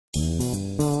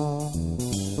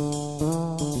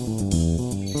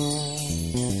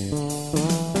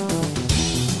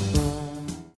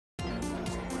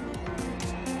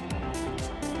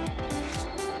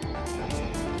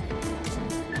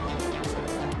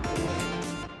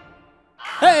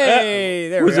Hey,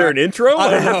 there Was there an intro?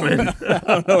 What happened? I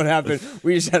don't know what happened.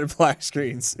 We just had a black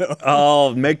screen. So.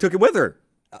 Oh, Meg took it with her.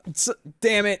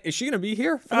 Damn it. Is she going to be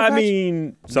here? I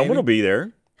mean, someone will be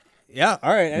there. Yeah,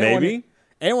 all right. Maybe.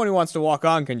 Anyone who wants to walk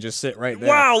on can just sit right there.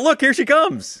 Wow, look, here she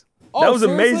comes. Oh, that was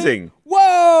seriously? amazing.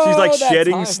 Whoa! She's like that's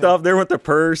shedding awesome. stuff there with the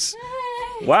purse.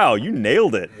 Wow, you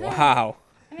nailed it. Wow.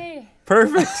 Hey.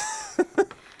 Perfect.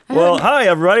 Well, hi,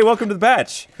 everybody. Welcome to the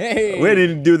patch. Hey. We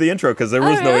didn't do the intro because there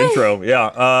was no intro.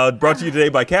 Yeah. Brought to you today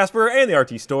by Casper and the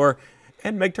RT Store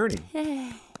and Meg Turney.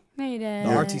 Made it.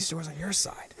 The RT store's on your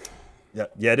side.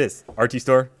 Yeah, it is. RT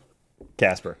Store,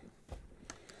 Casper.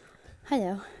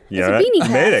 Hello. Yeah, It's a beanie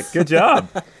you made it. hat. Good job.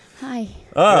 Hi.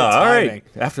 All right. timing.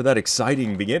 After that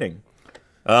exciting beginning,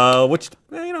 what's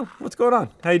going on?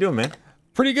 How you doing, man?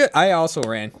 Pretty good. I also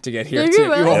ran to get here, Did too. you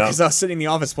really? Because I was sitting in the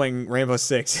office playing Rainbow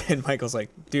Six, and Michael's like,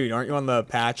 dude, aren't you on the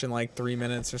patch in like 3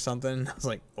 minutes or something? I was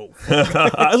like, oh.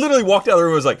 I literally walked out of the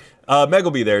room and was like, Meg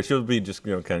will be there. She'll be just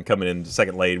kind of coming in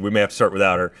second late. We may have to start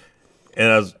without her.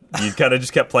 And you kind of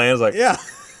just kept playing. I was like, Yeah.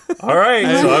 all right.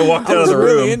 So I walked out of the room.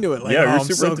 really into it. Like, yeah, oh,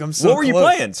 you're super into I'm it. so What were you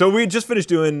close. playing? So we just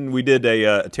finished we did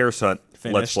a Terrace Hunt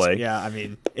Let's Play. Yeah, I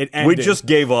mean, it ended. We just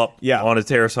gave up Yeah. on a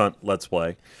Terrace Hunt Let's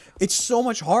Play. It's so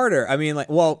much harder. I mean, like,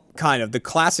 well, kind of. The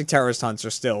classic terrorist hunts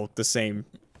are still the same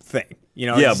thing. You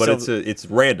know? Yeah, but still- it's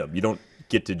random. You don't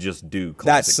get to just do that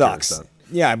classic sucks. Terrace Hunt.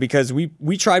 Yeah, because we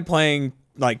tried playing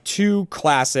like 2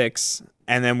 classics,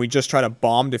 and then we just tried a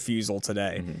bomb defusal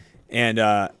today,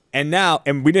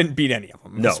 and we didn't beat any of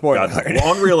them. No, Spoiler God, alert.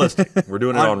 well, unrealistic. We're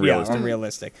doing it unrealistic. Yeah,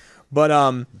 unrealistic. But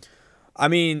I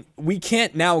mean, we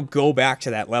can't now go back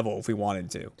to that level if we wanted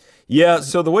to. Yeah,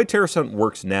 so the way Terrace Hunt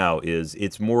works now is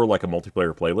it's more like a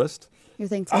multiplayer playlist. You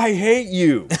think so? I hate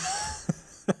you.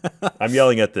 I'm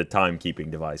yelling at the timekeeping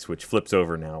device, which flips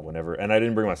over now whenever. And I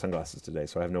didn't bring my sunglasses today,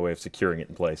 so I have no way of securing it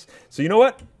in place. So you know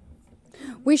what?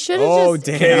 We should have Oh, just.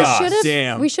 damn. We should've-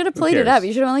 Damn. We should have played it cares? up.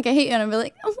 You should have been like, I hate you, and I'd be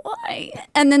like, oh, why?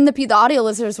 And then the audio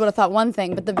listeners would have thought one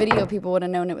thing, but the video people would have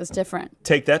known it was different.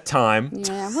 Take that time.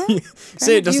 Yeah. Well,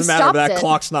 Say it doesn't you matter, but stopped that it.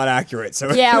 clock's not accurate.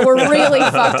 So Yeah, we're really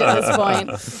fucked at this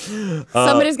point.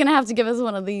 Somebody's gonna have to give us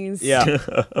one of these. yeah,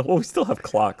 Well, we still have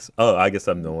clocks. Oh, I guess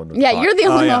I'm the one with the Yeah, clock. you're the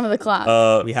only yeah. one with a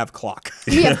clock. we have clock.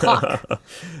 We have clock.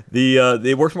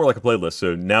 It works more like a playlist.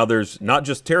 So now there's not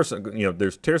just Terrace Hunt,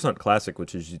 there's Terrace Hunt Classic,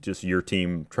 which is just your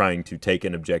team trying to take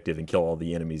an objective and kill all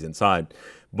the enemies inside.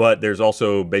 But there's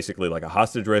also basically like a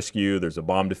hostage rescue. There's a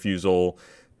bomb defusal.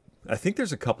 I think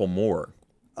there's a couple more.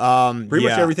 Pretty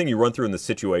much everything you run through in the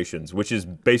situations, which is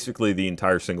basically the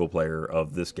entire single player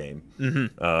of this game,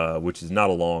 which is not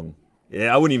a long.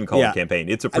 I wouldn't even call it a campaign.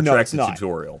 It's a protracted not.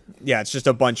 tutorial. Yeah, it's just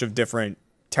a bunch of different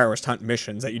terrorist hunt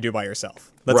missions that you do by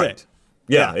yourself. That's Right. it.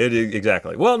 Yeah,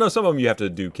 exactly. Well, no, some of them you have to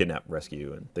do kidnap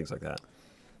rescue and things like that.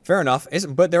 Fair enough.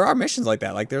 But there are missions like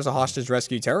that. Like there's a hostage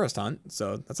rescue terrorist hunt,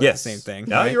 so that's like the same thing.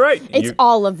 No, right? you're right. It's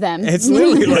all of them. It's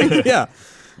literally like, yeah.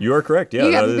 You are correct. Yeah,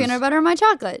 You got that the is- peanut butter in my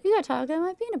chocolate. You got chocolate in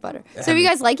my peanut butter. So are you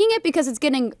guys liking it? Because it's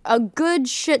getting a good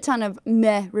shit ton of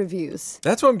meh reviews.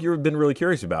 That's what I've been really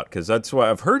curious about, because that's why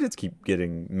I've heard it's keep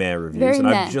getting meh reviews, Very and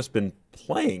meh. I've just been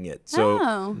playing it. So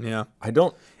Oh. Yeah. I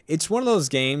don't. It's one of those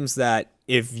games that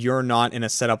if you're not in a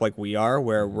setup like we are,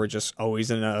 where we're just always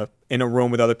in a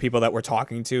room with other people that we're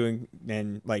talking to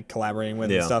and like collaborating with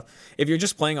and stuff, if you're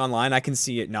just playing online, I can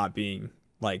see it not being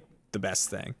like the best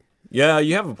thing. Yeah,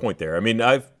 you have a point there. I mean,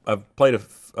 I've played at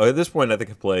this point. I think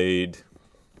I've played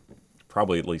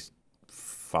probably at least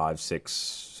 5, 6,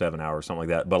 7 hours, something like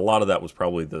that. But a lot of that was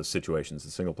probably the situations,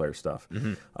 the single player stuff.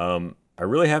 I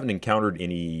really haven't encountered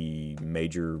any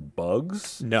major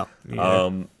bugs. No.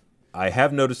 I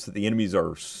have noticed that the enemies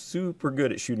are super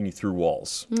good at shooting you through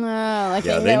walls. Oh, like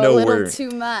Yeah, they they know know a little where-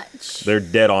 too much. They're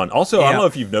dead on. Also, I Yeah. don't know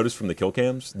if you've noticed from the kill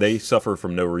cams, they suffer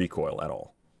from no recoil at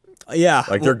all. Yeah.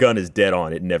 Like their gun is dead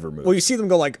on; it never moves. Well, you see them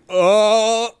go like,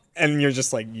 oh, and you're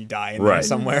just like, you die in there Right.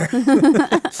 somewhere.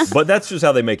 But that's just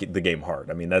how they make the game hard.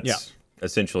 I mean, that's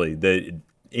essentially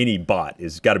any bot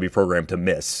is got to be programmed to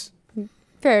miss.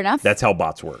 Fair enough. That's how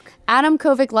bots work. Adam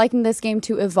Kovic liking this game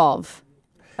to evolve.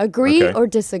 Agree Okay. or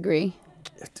disagree?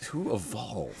 To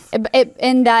evolve.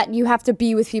 In that you have to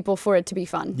be with people for it to be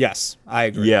fun. Yes, I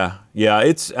agree. Yeah.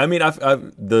 It's. I mean, I've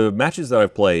the matches that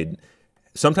I've played.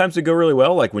 Sometimes they go really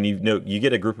well. Like when you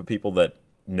get a group of people that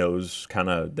knows kind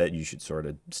of that you should sort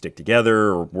of stick together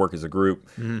or work as a group.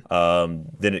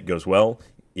 Then it goes well.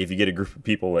 If you get a group of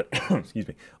people that, excuse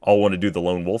me, all want to do the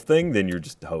lone wolf thing, then you're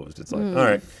just hosed. It's like, all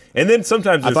right. And then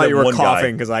sometimes I there's thought that you were one coughing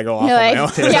guy. because I go off You're on my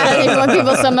like, own. yeah, you want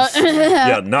people some.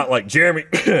 Yeah, not like Jeremy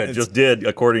just did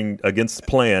against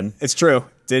plan. It's true.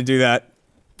 Did do that.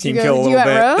 Team You kill a go, little you bit.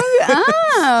 went rogue?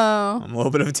 Oh. I'm a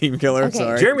little bit of a team killer. Okay.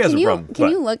 Sorry. Jeremy has a problem. Can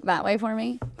you look that way for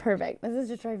me? Perfect. This is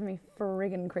just driving me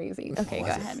friggin' crazy. Okay, go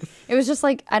ahead. It was just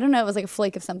like, I don't know, it was like a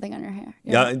flake of something on your hair.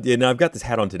 Yeah, I've got this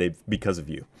hat on today because of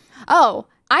you. Oh,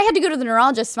 I had to go to the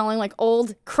neurologist smelling like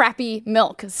old, crappy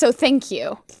milk. So thank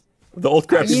you. The old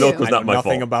crappy milk was I not know my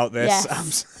nothing fault. about this.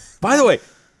 Yes. By the way,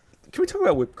 can we talk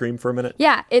about whipped cream for a minute?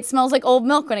 Yeah, it smells like old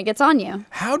milk when it gets on you.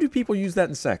 How do people use that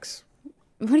in sex?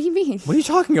 What do you mean? What are you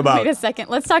talking about? Wait a second.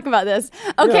 Let's talk about this.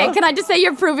 Okay, Yeah. can I just say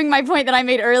you're proving my point that I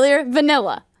made earlier?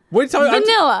 Vanilla. What are you talking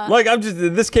Vanilla. I'm just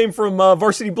this came from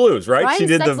Varsity Blues, right?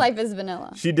 Ryan's sex life is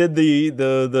vanilla. She did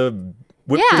the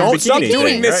whipped Yeah. cream Don't bikini stop doing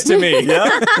thing, this right? to me.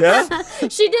 Yeah, yeah.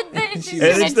 She did this. She's And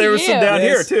doing then it there to was some you. down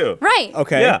here Yes. too. Right.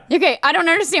 Okay. Yeah. Okay, I don't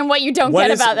understand what you don't What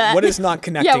get is- about that. what is not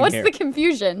connecting Yeah, what's here? the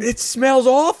confusion? It smells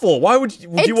awful. Why would you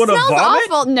It want to smells vomit?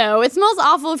 awful. No, it smells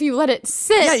awful if you let it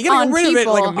sit Yeah, you gotta on get rid of it,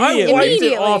 people. like, I immediately. wiped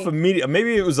it off immediately.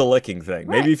 Maybe it was a licking thing.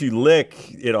 Right. Maybe if you lick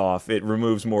it off, it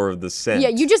removes more of the scent. Yeah,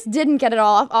 you just didn't get it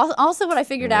all off. Also, what I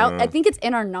figured out, I think it's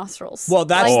in our nostrils. Well,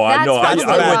 that's- Oh, I that's know. probably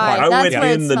why. I That's went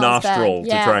where it in the smells bad. nostril to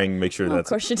Yeah. try and make sure Oh, that's. of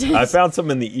course you did. I found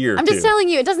some in the ear I'm too. just telling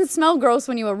you, it doesn't smell gross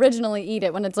when you originally eat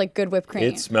it when it's like good whipped cream.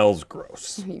 It smells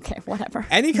gross. Okay, whatever.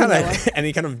 Any kind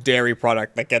of dairy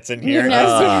product that gets in here,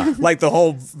 know. like the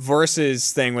whole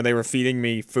Versus thing when they were feeding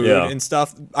me food Yeah. and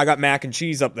stuff. I got mac and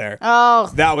cheese up there. Oh,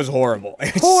 That was horrible.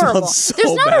 It horrible. smelled so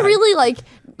There's not bad. a really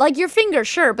like your finger,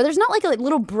 sure, but there's not like a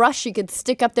little brush you could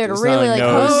stick up there to There's really not like a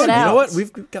nose. hose Oh, it you out. know what?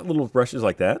 We've got little brushes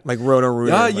like that. like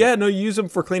Roto-Rooter. Yeah, no, you use them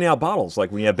for cleaning out bottles.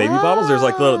 Like when you have baby bottles, there's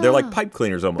like little, they're like pipe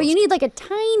cleaners almost. But you need like a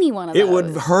tiny one of it those.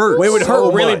 would hurt. It would hurt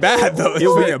so really much. bad though. It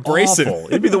would be abrasive. awful.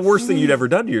 It'd be the worst thing you'd ever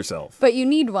done to yourself. But you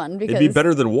need one because It'd be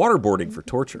better than waterboarding for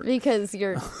torture. because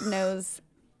your nose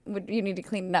would you need to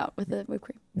clean it out with the whipped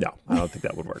cream. No, I don't think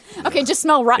that would work. Okay, just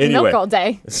smell rotten Anyway. milk all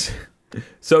day.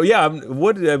 So yeah,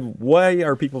 why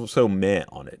are people so meh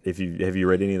on it? Have you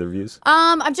read any of the reviews?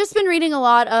 I've just been reading a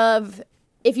lot of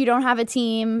if you don't have a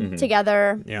team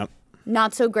together, Yep.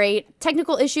 not so great.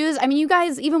 Technical issues. I mean, you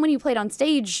guys, even when you played on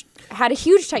stage, had a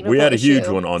huge technical issue. We had a huge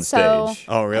one on stage.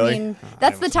 Oh, really? I mean,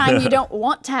 that's the time you don't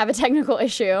want to have a technical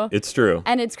issue. It's true.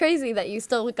 And it's crazy that you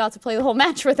still got to play the whole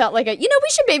match without like we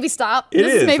should maybe stop. It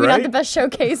This is, is maybe not right? the best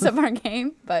showcase of our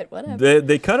game, but whatever.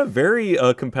 They cut a very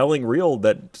compelling reel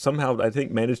that somehow I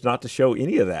think managed not to show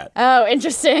any of that. Oh,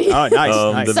 interesting. Oh, nice.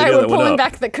 nice. the Sorry, video we're that went pulling up.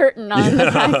 back the curtain on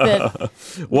the fact that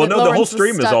Well, that no, the whole Lawrence was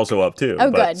stream is stuck. also up too. Oh,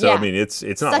 but, good. So yeah. I mean, it's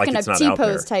not stuck like in it's a not out there.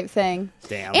 T-pose type thing.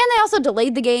 Damn. And they also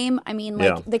delayed the game. I mean, like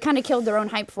Yeah. they kind of killed their own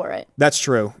hype for it. That's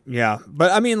true. Yeah.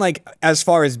 But I mean, like, as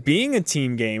far as being a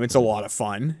team game, it's a lot of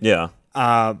fun. Yeah.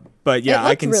 But yeah, It I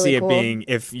looked can really see it cool. being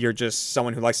if you're just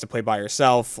someone who likes to play by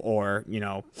yourself or,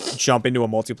 jump into a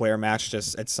multiplayer match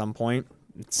just at some point.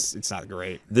 It's not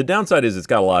great. The downside is it's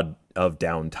got a lot of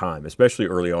downtime, especially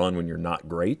early on when you're not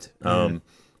great.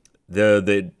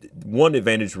 The one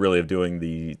advantage really of doing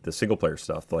the single player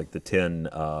stuff, like the 10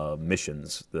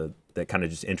 missions, that kind of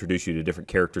just introduce you to different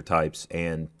character types,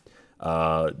 and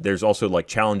there's also like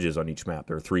challenges on each map.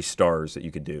 There are 3 stars that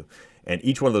you could do, and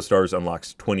each one of those stars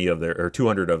unlocks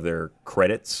 200 of their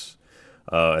credits.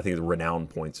 I think it's renown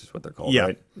points is what they're called, Yeah.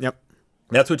 right? Yep.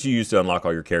 That's what you use to unlock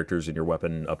all your characters and your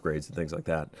weapon upgrades and things like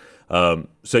that.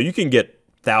 So you can get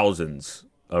thousands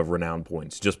of renown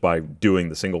points just by doing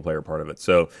the single player part of it.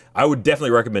 So I would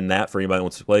definitely recommend that for anybody who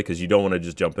wants to play, because you don't want to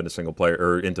just jump into single player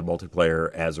or into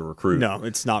multiplayer as a recruit. No,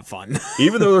 it's not fun.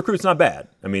 Even though the recruit's not bad.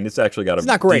 I mean, it's actually got a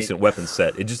not great. decent weapon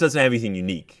set. It just doesn't have anything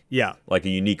unique. Yeah. Like a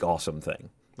unique, awesome thing,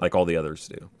 like all the others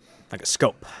do. Like a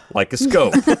scope. Like a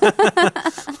scope,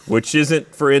 which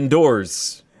isn't for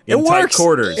indoors in It tight works.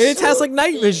 quarters. It has like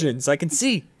night vision, so I can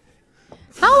see.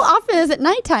 How often is it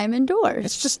nighttime indoors?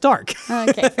 It's just dark.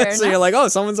 Okay, fair So enough. you're like, oh,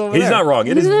 someone's over He's there. not wrong.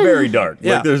 It is very dark.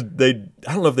 Yeah. Like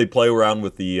I don't know if they play around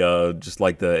with the just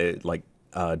like the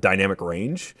dynamic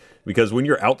range, because when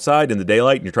you're outside in the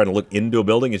daylight and you're trying to look into a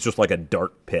building, it's just like a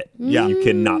dark pit. Yeah. You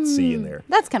cannot see in there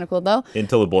That's kind of cool though.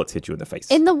 until the bullets hit you in the face.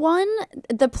 In the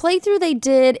playthrough they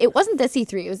did, it wasn't this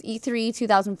E3, it was E3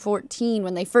 2014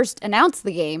 when they first announced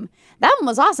the game. That one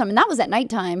was awesome, and that was at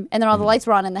nighttime, and then all the lights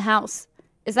were on in the house.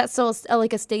 Is that still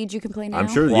like a stage you can play now? I'm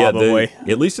sure, Probably.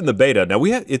 at least in the beta. Now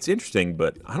it's interesting,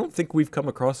 but I don't think we've come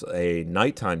across a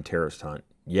nighttime terrorist hunt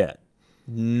yet.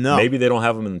 No. Maybe they don't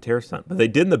have them in the terrorist hunt, but they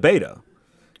did in the beta.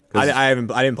 I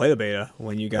didn't play the beta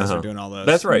when you guys were doing all those.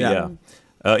 That's right, yeah.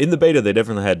 In the beta, they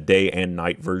definitely had day and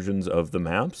night versions of the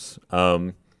maps.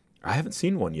 I haven't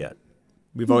seen one yet.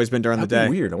 We've always been during the That'd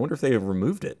day. be weird. I wonder if they have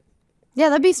removed it. Yeah,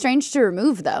 that'd be strange to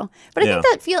remove though. But I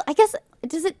think I guess,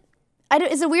 is it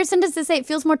a weird sentence to say it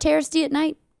feels more terroristy at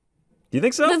night? Do you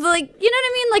think so? It's like, you know what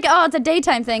I mean? Like, oh, it's a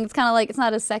daytime thing. It's kind of like, it's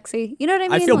not as sexy. You know what I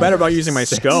mean? I feel Like, better about using my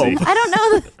scope. I don't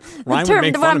know Ryan would term,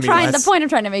 make what fun I'm of me trying, the less. point I'm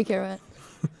trying to make here.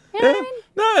 But, you know what I mean?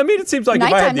 No, I mean, it seems like if I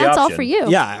had Nighttime, the that's option. all for you.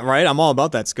 Yeah, right. I'm all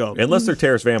about that scope. Unless they're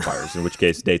terrorist vampires, in which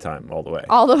case daytime all the way.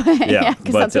 All the way. Yeah, Yeah,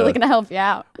 because but, that's really going to help you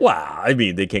out. Wow, I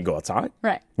mean, they can't go outside.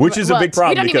 Right. Which is a big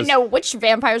problem. We don't even because- know which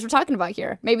vampires we're talking about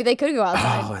here. Maybe they could go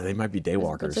outside. Oh, they might be There's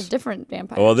daywalkers. different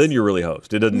vampires. Well, then you're really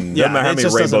host. It doesn't Yeah, matter how it many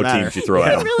just doesn't rainbow matter. teams you throw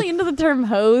I'm out. really into the term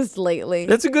hosed lately.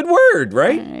 That's a good word,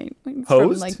 right? All right. It's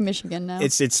Hosed? from like Michigan now.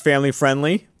 It's family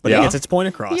friendly, but Yeah. it gets its point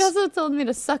across. He also told me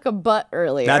to suck a butt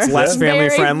earlier. That's less family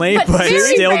friendly, but very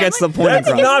still gets the family- point That's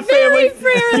across. not very family.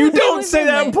 fair- You don't family say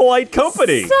that in friendly. polite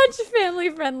company. Such family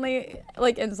friendly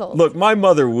like insults. Look, my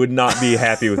mother would not be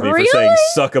happy with me Really? for saying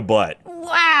suck a butt.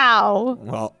 Wow.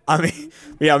 Well, I mean,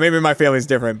 yeah, maybe my family's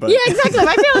different, but Yeah, exactly.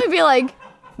 My family would be like,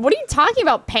 "What are you talking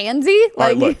about, pansy?" All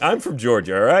right, Like, look, I'm from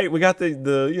Georgia, all right? We got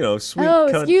the sweet oh,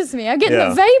 cunt. excuse me, I'm getting Yeah.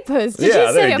 the vapors. Did Yeah,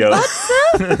 you there say you a go.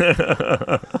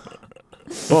 butt,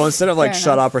 sir? well, instead of like Fair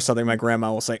shut enough. up or something, my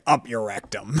grandma will say up your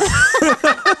rectum.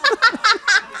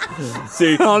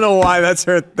 See, I don't know why that's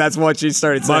what she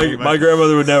started saying. my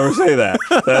grandmother would never say that.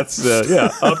 That's,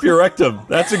 up your rectum.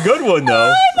 That's a good one,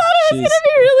 though. I thought it was Jeez.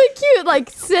 gonna be really cute, like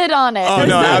sit on it. Oh or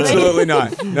no, something. absolutely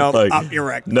not. No, Like, up your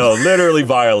rectum. No, literally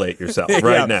violate yourself right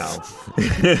Yeah. now.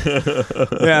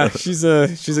 Yeah, she's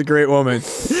a great woman,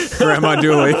 Grandma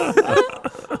Dooley.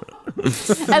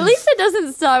 At least it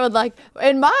doesn't start with like,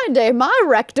 in my day, my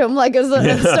rectum, like is a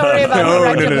story about No, the no,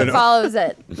 rectum no, that no. follows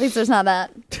it. At least there's not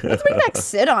that. Let's bring back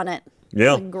sit on it.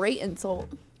 Yeah. A great insult.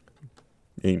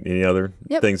 Any other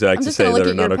Yep. things I like I'm to just say gonna that look are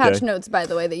at your not patch okay? notes, by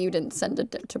the way, that you didn't send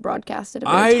it to broadcast in a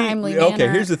very timely manner. Okay,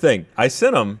 here's the thing. I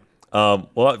sent them. Well,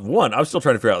 one, I was still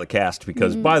trying to figure out the cast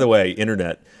because, by the way,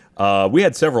 internet. We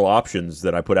had several options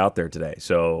that I put out there today.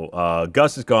 So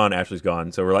Gus is gone, Ashley's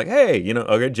gone. So we're like, hey,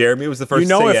 okay, Jeremy was the first You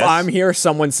know, to say if yes. I'm here,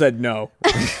 someone said no.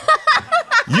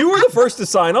 You were the first to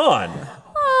sign on.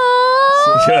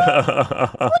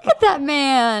 Aw, look at that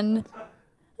man.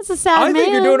 That's a sad I man.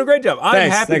 think you're doing a great job. I'm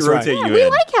Thanks. happy Thanks, to Ryan. rotate Yeah, you we in.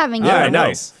 like having you. All I right, know.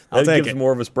 nice. I'll That take gives it.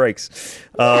 more of us breaks.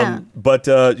 Yeah. But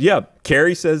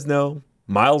Carrie says no.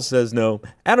 Miles says no.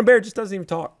 Adam Bear just doesn't even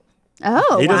talk.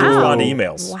 Oh, He doesn't wow. respond to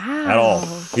emails Wow. at all.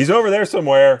 He's over there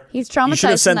somewhere. He's traumatized. You should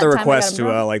have sent the from that time I got request him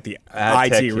to wrong. like the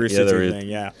Tech- IT yeah, Rooster there Teeth is. thing.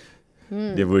 Yeah.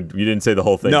 You didn't say the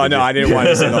whole thing. No, did no, you? I didn't want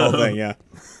to say the whole thing. Yeah.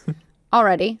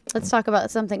 Alrighty, let's talk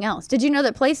about something else. Did you know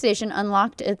that PlayStation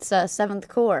unlocked its seventh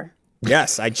core?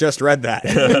 Yes, I just read that.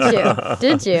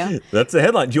 Did you? Did you? That's the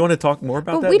headline. Do you want to talk more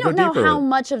about But that? we Go don't know deeper? how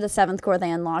much of the seventh core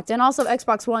they unlocked, and also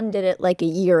Xbox One did it like a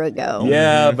year ago.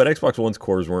 Yeah, but Xbox One's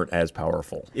cores weren't as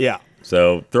powerful. Yeah.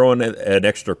 So throwing an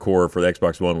extra core for the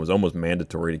Xbox One was almost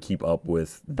mandatory to keep up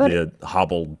with But- the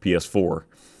hobbled PS4.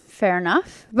 Fair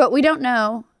enough, but we don't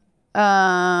know. We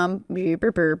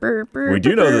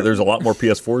do know that there's a lot more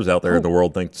PS4s out there in the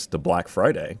world thanks to Black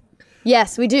Friday.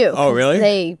 Yes, we do. Oh, really?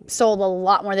 They sold a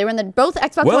lot more. They were in both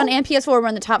Xbox Well- One and PS4 were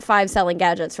in the top 5 selling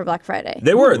gadgets for Black Friday.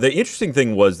 They were. The interesting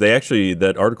thing was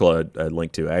that article I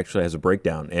linked to actually has a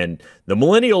breakdown, and the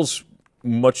millennials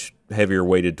much heavier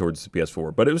weighted towards the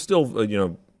PS4, but it was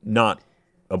still not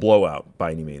a blowout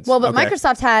by any means. Well, but Okay.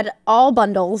 Microsoft had all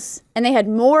bundles, and they had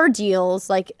more deals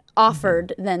like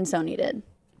offered than Sony did.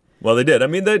 Well, they did. I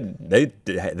mean,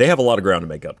 they have a lot of ground to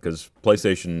make up because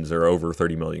PlayStations are over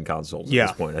 30 million consoles at Yeah.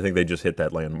 this point. I think they just hit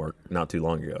that landmark not too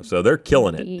long ago, so they're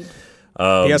killing it. Indeed.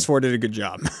 PS4 did a good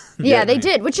job. Yeah, they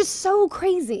did, which is so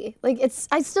crazy. Like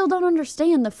I still don't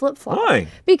understand the flip flop. Why?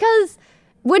 Because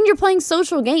when you're playing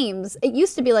social games, it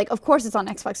used to be like, of course it's on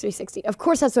Xbox 360. Of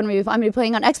course that's what I'm gonna be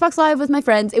playing on Xbox Live with my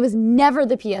friends. It was never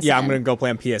the PSN. Yeah, I'm gonna go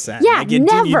play on PSN. Yeah, Like, you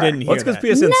never. didn't hear Well, it's because that.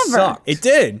 PSN Never. sucked. It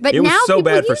did. But It was now so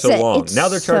people bad for use so it. long. It's Now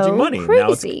they're charging so money.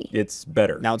 Crazy. Now it's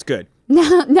better. Now it's good.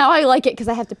 Now I like it because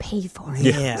I have to pay for it.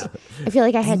 Yeah. I feel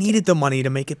like I I had to. needed the money to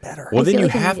make it better. Well, then feel you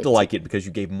like I have needed to to. like it because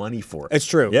you gave money for it. It's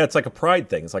true. Yeah, it's like a pride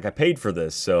thing. It's like I paid for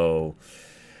this, so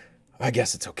I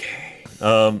guess it's okay.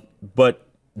 But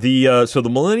so the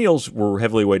millennials were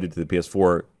heavily weighted to the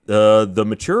PS4.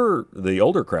 The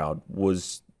older crowd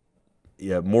was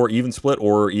more even split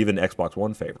or even Xbox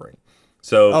One favoring.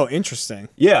 So Oh, interesting.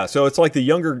 yeah, so it's like the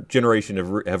younger generation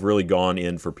have really gone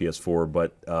in for PS4,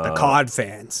 but The COD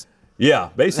fans. yeah,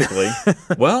 basically.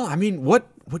 Well, I mean, what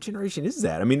generation is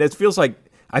that? I mean, I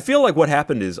feel like what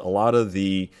happened is a lot of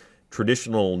the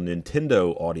traditional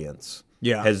Nintendo audience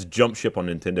has jumped ship on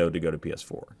Nintendo to go to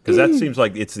PS4 because that seems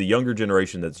like it's the younger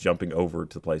generation that's jumping over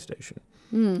to PlayStation,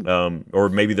 or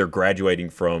maybe they're graduating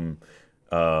from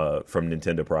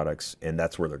Nintendo products and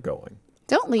that's where they're going.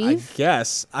 Don't I leave.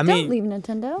 guess. I Don't mean, leave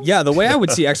Nintendo. yeah, the way I would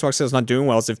see Xbox sales not doing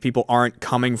well is if people aren't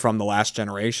coming from the last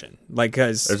generation. Like,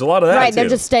 because There's a lot of that Right, too. they're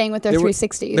just staying with their There were-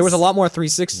 360s. there was a lot more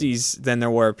 360s than there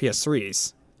were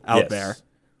PS3s out Yes. there.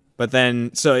 But then,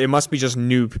 so it must be just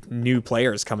new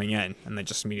players coming in, and they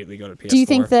just immediately go to PS4. Do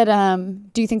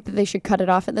you think that they should cut it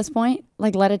off at this point?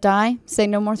 Like let it die? Say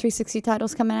no more 360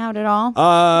 titles coming out at all?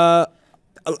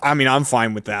 I mean, I'm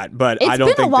fine with that, but I It's don't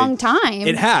been think a long time.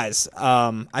 It has.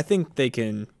 I think they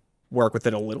can work with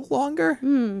it a little longer.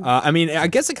 Hmm. I mean, I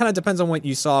guess it kind of depends on what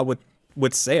you saw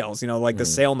with sales. You know, like the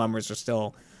sale numbers are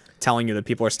still telling you that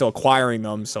people are still acquiring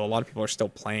them, so a lot of people are still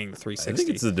playing the 360. I think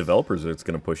it's the developers that's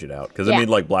going to push it out. Because, Yeah. I mean,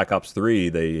 like Black Ops 3,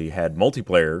 they had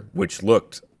multiplayer, which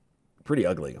looked pretty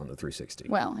ugly on the 360.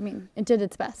 Well, I mean, it did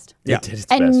its best. Yeah. It did its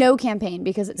And best. no campaign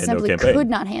because it And no simply campaign. could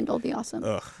not handle the awesome.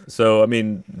 So, I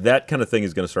mean, that kind of thing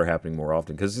is going to start happening more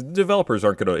often because developers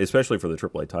aren't going to, especially for the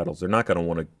AAA titles, they're not going to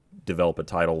want to develop a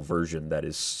title version that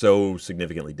is so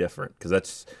significantly different. Because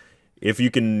that's, if you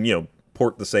can,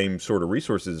 port the same sort of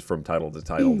resources from title to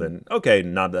title, then okay,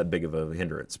 not that big of a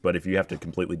hindrance. But if you have to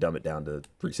completely dumb it down to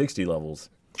 360 levels,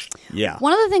 Yeah.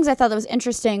 One of the things I thought that was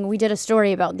interesting, we did a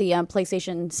story about the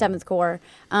PlayStation 7th Core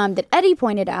that Eddie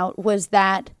pointed out was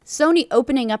that Sony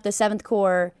opening up the 7th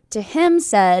Core to him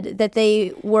said that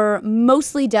they were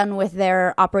mostly done with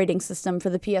their operating system for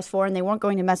the PS4 and they weren't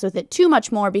going to mess with it too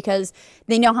much more because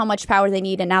they know how much power they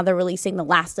need and now they're releasing the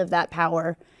last of that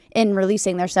power in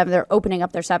releasing they're opening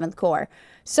up their 7th Core.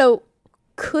 So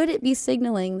could it be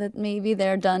signaling that maybe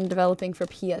they're done developing for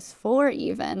PS4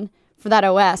 even for that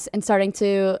OS and starting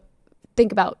to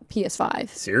think about PS5?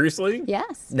 seriously?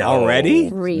 Yes. No. Already?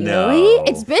 Really? No.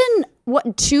 It's been,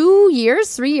 what, 2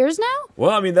 years, 3 years now? Well,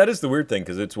 I mean, that is the weird thing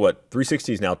because it's what,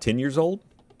 360 is now 10 years old?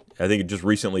 I think it just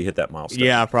recently hit that milestone.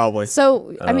 Yeah, probably.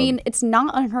 So, I mean, it's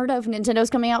not unheard of. Nintendo's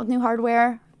coming out with new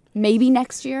hardware maybe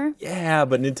next year. Yeah,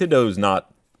 but Nintendo's not.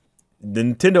 The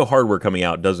Nintendo hardware coming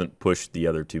out doesn't push the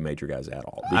other two major guys at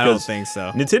all. I don't because think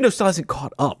so. Nintendo still hasn't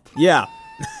caught up. Yeah.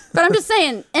 But I'm just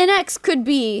saying, NX could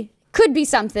be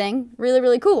something really,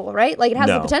 really cool, right? Like it has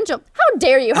the No. potential. How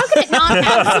dare you? How could it not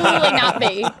absolutely not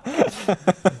be?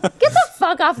 Get the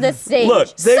fuck off this stage.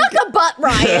 Look, they've- Suck a butt,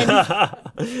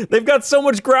 Ryan. They've got so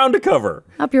much ground to cover.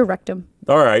 Up your rectum.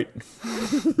 All right.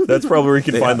 That's probably where you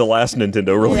can find the last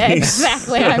Nintendo release.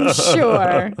 Exactly, I'm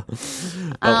sure.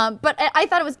 But I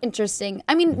thought it was interesting.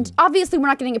 I mean, obviously, we're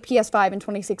not getting a PS5 in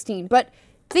 2016, but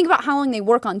think about how long they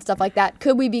work on stuff like that.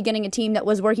 Could we be getting a team that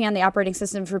was working on the operating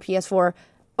system for PS4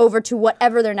 over to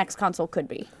whatever their next console could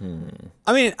be?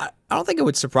 I mean, I don't think it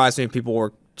would surprise me if people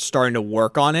were starting to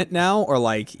work on it now or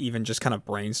like even just kind of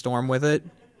brainstorm with it.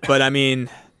 But I mean,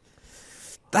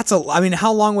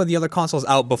 how long were the other consoles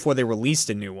out before they released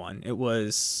a new one? It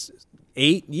was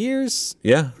 8 years?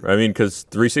 Yeah. I mean, because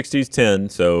 360 is 10,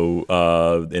 so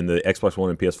in the Xbox One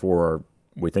and PS4 are,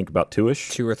 we think, about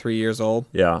 2-ish. 2 or 3 years old.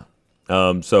 Yeah.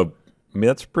 So, I mean,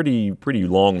 that's pretty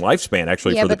long lifespan,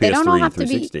 actually, Yeah, for the but they don't all PS3 have and to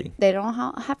 360. be. They don't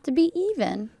have to be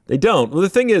even. They don't. Well, the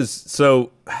thing is,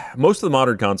 so most of the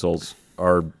modern consoles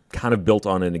are kind of built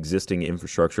on an existing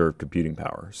infrastructure of computing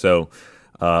power. So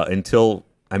until,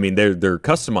 I mean, they're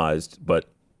customized, but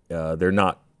they're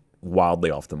not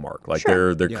wildly off the mark. Like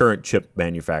Sure. their current chip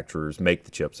manufacturers make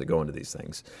the chips that go into these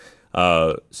things.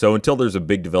 So until there's a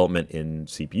big development in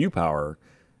CPU power,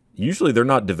 usually they're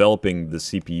not developing the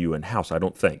CPU in-house, I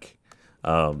don't think.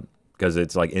 Because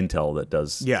it's like Intel that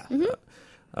does. Yeah.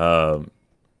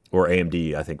 Or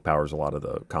AMD, I think, powers a lot of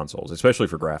the consoles, especially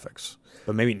for graphics.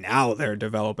 But maybe now they're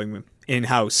developing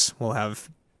in-house. We'll have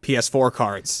PS4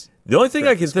 cards. The only thing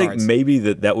I can Graphics think cards. maybe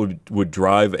that would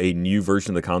drive a new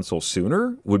version of the console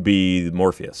sooner would be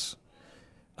Morpheus.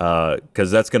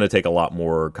 Because that's going to take a lot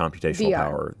more computational VR.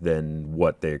 power than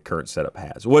what their current setup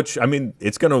has. Which, I mean,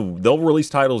 they'll release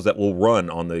titles that will run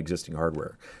on the existing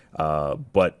hardware.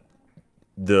 But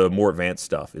the more advanced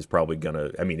stuff is probably going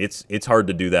to, I mean, it's hard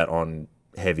to do that on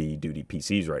heavy duty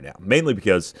PCs right now. Mainly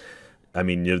because, I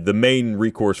mean, the main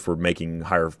recourse for making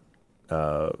higher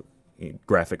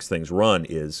graphics things run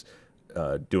is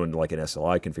doing like an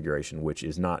SLI configuration, which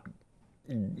is not,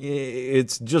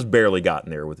 it's just barely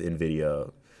gotten there with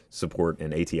NVIDIA support,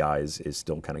 and ATI is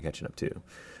still kind of catching up too.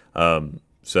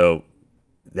 So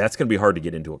that's going to be hard to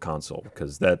get into a console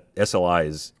because that SLI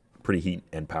is pretty heat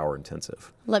and power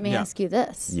intensive. Let me Yeah. ask you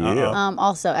this. Yeah.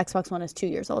 Also, Xbox One is 2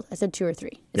 years old. I said 2 or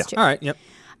 3. It's 2. All right. Yep.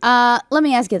 Let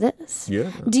me ask you this. Yeah.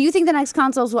 Do you think the next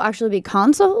consoles will actually be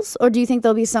consoles, or do you think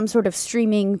there'll be some sort of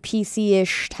streaming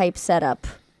PC-ish type setup?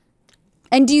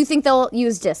 And do you think they'll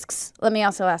use discs? Let me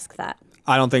also ask that.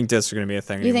 I don't think discs are going to be a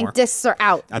thing You anymore. think discs are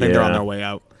out? I think they're on Yeah. their way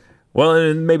out. Well,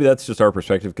 and maybe that's just our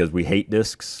perspective because we hate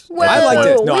discs. Well, I like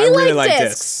discs. No, we I really like like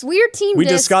discs. discs. We're team We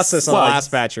discs. discussed this on the Well,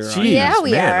 last batch. Jeez, Yeah,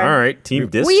 we man. are. All right, team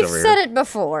discs We've over said here. it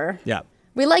before. Yeah.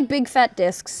 We like big fat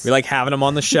discs. We like having them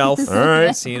on the shelf. All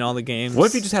right. Seeing all the games. What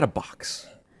if you just had a box?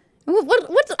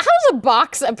 How's a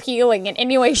box appealing in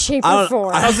any way, shape, or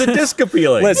form? How's the disc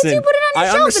appealing? Listen, you put it on your I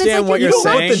shelf and it's understand like what your you're you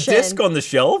don't want saying. the disc on the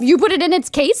shelf, You put it in its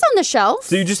case on the shelf.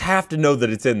 so you just have to know that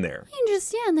it's in there.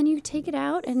 And then you take it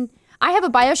out, and I have a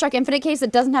BioShock Infinite case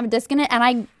that doesn't have a disc in it,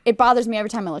 and it bothers me every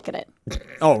time I look at it.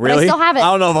 Oh, really? still have it. I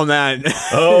don't know if I'm that.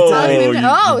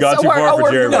 Oh, you got so too far for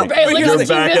we're Jeremy. barely You're on back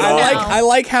team it business off. now. I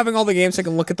like having all the games. So I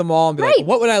can look at them all and be Right. like,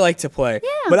 what would I like to play? Yeah.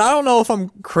 But I don't know if I'm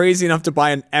crazy enough to buy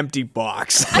an empty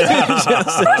box.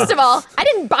 First of all, I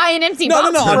didn't buy an empty No,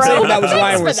 box. I'm bro. saying that was Thanks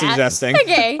Ryan for was that. suggesting.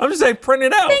 Okay. I'm just saying, print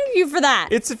it out. Thank you for that.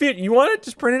 It's if you want it,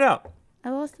 just print it out. I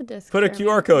lost the disc. Put a Jeremy.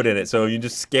 QR code in it, so you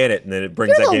just scan it, and then it brings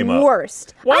You're that the game up.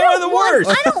 worst. Why I am I don't the want- worst?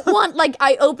 I don't want like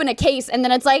I open a case and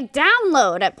then it's like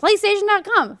download at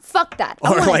PlayStation.com. Fuck that. I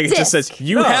Or want a like it just disc. says,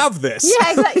 you No. have this.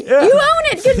 Yeah, exactly. You own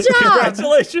it. Good job.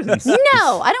 Congratulations.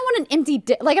 No, I don't want an empty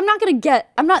like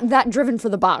I'm not that driven for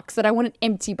the box that I want an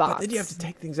empty box. Then you have to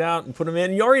take things out and put them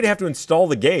in. You already have to install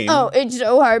the game. Oh, it's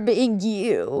so hard being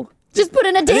you. Just put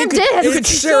in a damn You disc. could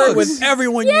share it with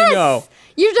everyone you know.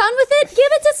 You're done with it? Give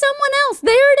it to someone else.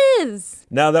 There it is.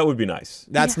 Now that would be nice.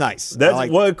 That's nice. That's I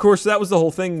like well, of course, that was the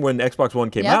whole thing when Xbox One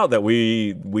came Yep. out. That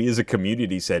we as a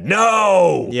community said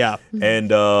no. Yeah.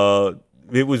 And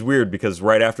it was weird because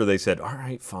right after they said, "All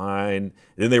right, fine,"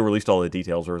 then they released all the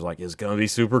details. Where it was like, "It's gonna be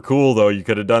super cool, though. You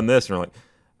could have done this," and we're like,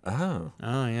 "Oh,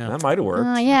 Oh, yeah. that might have worked."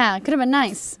 Oh, yeah. It could have been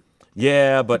nice.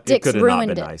 Yeah, but it Dicks could have not ruined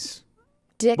been it. nice.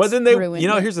 Dicks But then they, ruined you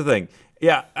know, it. here's the thing.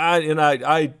 Yeah, I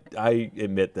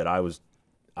admit that I was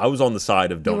on the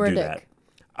side of don't were a do dick. that.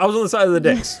 I was on the side of the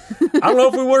dicks. I don't know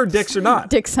if we were dicks or not.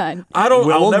 Dick side. I don't.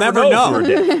 We'll I'll never never know if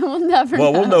we were dicks. We'll never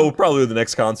Well, know. we'll know probably with the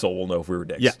next console. We'll know if we were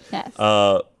dicks. Yeah.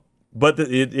 Yes. But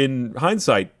in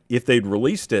hindsight, if they'd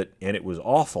released it and it was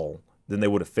awful, then they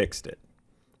would have fixed it.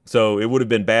 So it would have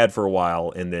been bad for a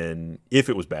while, and then if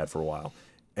it was bad for a while,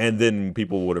 and then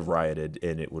people would have rioted,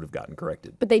 and it would have gotten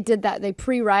corrected. But they did that. They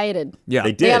pre-rioted. Yeah. They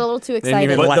They did. got a little too They didn't excited.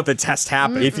 even But let the- the test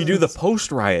happen. If you do the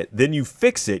post riot, then you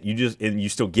fix it. And you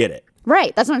still get it.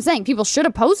 Right. That's what I'm saying. People should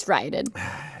have post-rioted.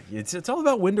 It's all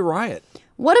about when to riot.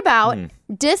 What about Hmm.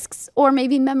 discs or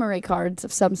maybe memory cards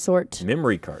of some sort?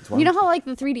 Memory cards. Wow. You know how like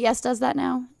the 3DS does that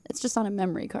now? It's just on a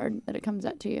memory card that it comes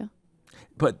out to you.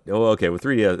 But okay, with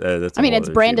 3D, that's. I mean, a whole it's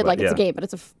other branded issue, like but it's a yeah. game, but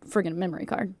it's a friggin' memory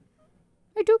card.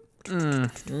 I do.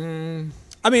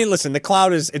 I mean, listen, the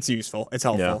cloud it's useful. It's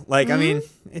helpful. Yeah. Like, I mean,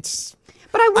 it's.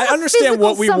 But I want I a understand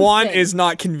what we physical want something. is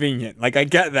not convenient. Like, I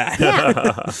get that.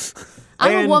 Yeah.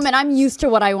 I'm a And- woman. I'm used to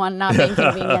what I want not being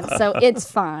convenient, so it's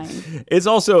fine. It's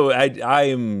also I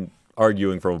am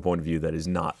arguing from a point of view that is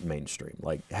not mainstream.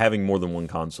 Like having more than one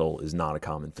console is not a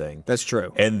common thing. That's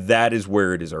true. And that is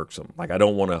where it is irksome. Like I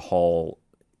don't want to haul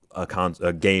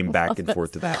a game back and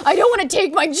forth to that. I don't want to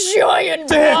take my giant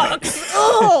box.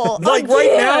 Oh, Like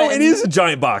right now, again. it is a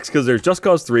giant box because there's Just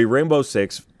Cause 3, Rainbow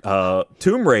Six,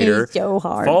 Tomb Raider, It's so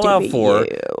hard Fallout to be 4,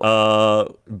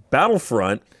 you.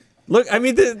 Battlefront. Look, I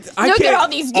mean, I Look can't. at all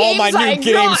these all games my new I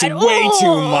games got. way too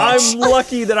Oh. much. I'm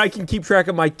lucky that I can keep track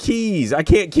of my keys. I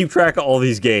can't keep track of all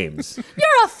these games.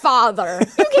 You're a father.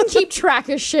 You can keep track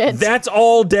of shit. That's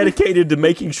all dedicated to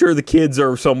making sure the kids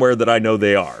are somewhere that I know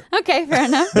they are. Okay, fair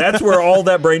enough. That's where all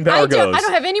that brain power goes. I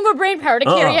don't have any more brain power to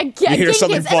carry a You hear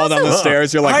something fall down the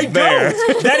stairs, you're I like, there.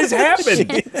 don't. That has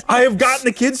happened. I have gotten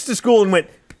the kids to school and went,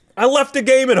 I left a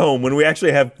game at home when we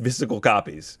actually have physical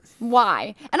copies.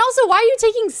 Why? And also, why are you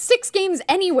taking 6 games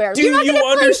anywhere? Do You're not you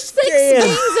gonna play 6 understand?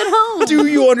 games at home. Do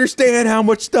you understand how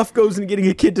much stuff goes into getting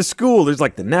a kid to school? There's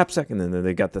like the knapsack, and then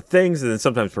they got the things, and then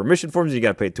sometimes permission forms, and you got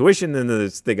to pay tuition, and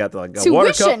then they got like a water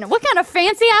cup. Tuition? What kind of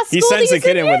fancy ass school He sends do the you kid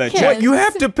send in your with a kids? check. You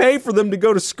have to pay for them to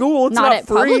go to school. It's Not not at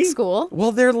free. public school.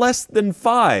 Well, they're less than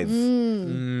 5.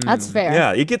 That's fair.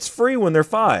 Yeah, it gets free when they're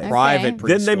 5. Private Okay.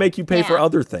 Then they preschool. make you pay for Yeah.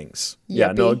 other things.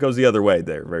 Yeah, no, Yippee. it goes the other way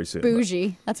there very soon.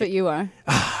 Bougie. That's what you are.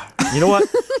 You know what?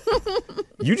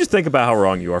 You just think about how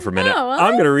wrong you are for a minute. Oh, well,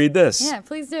 I'm going to read this. Yeah,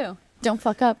 please do. Don't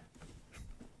fuck up.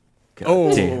 God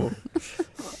Oh. damn.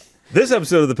 This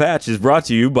episode of The Patch is brought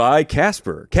to you by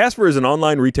Casper. Casper is an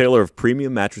online retailer of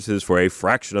premium mattresses for a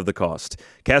fraction of the cost.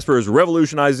 Casper is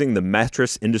revolutionizing the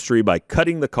mattress industry by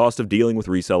cutting the cost of dealing with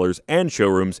resellers and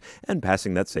showrooms and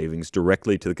passing that savings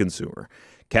directly to the consumer.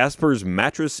 Casper's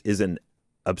mattress is an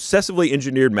obsessively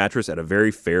engineered mattress at a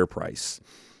very fair price.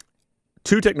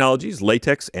 2 technologies,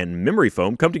 latex and memory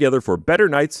foam, come together for better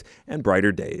nights and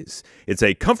brighter days. It's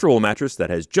a comfortable mattress that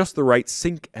has just the right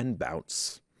sink and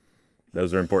bounce.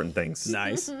 Those are important things.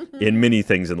 Nice. In many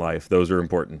things in life, those are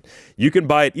important. You can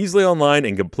buy it easily online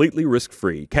and completely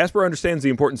risk-free. Casper understands the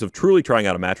importance of truly trying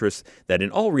out a mattress that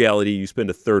in all reality you spend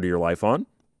a third of your life on,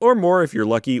 or more if you're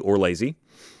lucky or lazy.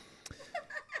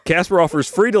 Casper offers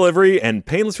free delivery and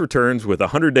painless returns with a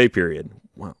 100-day period.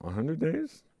 Wow, 100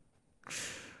 days?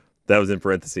 That was in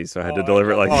parentheses, so I had to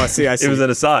deliver it like I see. it was an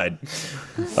aside.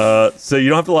 So you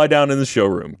don't have to lie down in the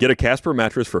showroom. Get a Casper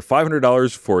mattress for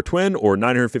 $500 for a twin or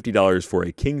 $950 for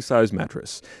a king-size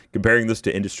mattress. Comparing this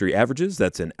to industry averages,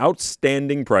 that's an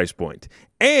outstanding price point.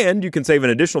 And you can save an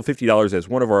additional $50 as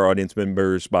one of our audience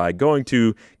members by going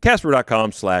to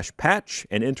casper.com/patch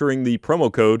and entering the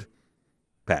promo code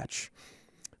PATCH.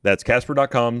 That's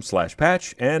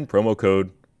casper.com/patch and promo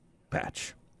code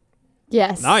PATCH.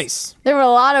 Yes. Nice. There were a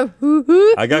lot of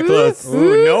hoo-hoo. I got close.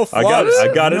 Ooh, no flugs.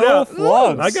 I got it no out.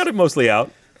 Flugs. I got it mostly out.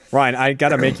 Ryan, I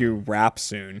gotta make you rap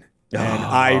soon, and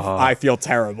I feel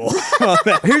terrible.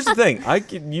 Here's the thing. I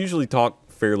can usually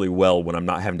talk fairly well when I'm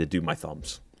not having to do my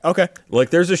thumbs. Okay. Like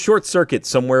there's a short circuit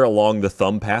somewhere along the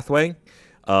thumb pathway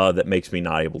that makes me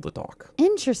not able to talk.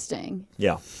 Interesting.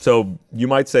 Yeah. So you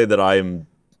might say that I am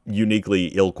uniquely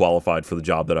ill-qualified for the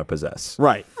job that I possess.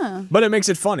 Right. But it makes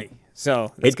it funny.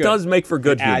 So It does make for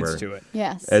good humor. Adds to it.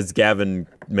 Yes. As Gavin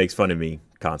makes fun of me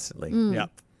constantly. Yeah.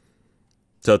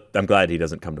 So I'm glad he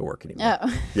doesn't come to work anymore.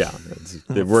 Oh. Yeah.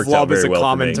 It works Flub out very is a well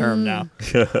common for me. term now.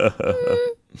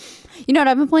 You know what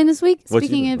I've been playing this week? What you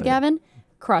Speaking been of playing? Gavin,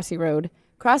 Crossy Road.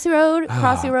 Crossy Road,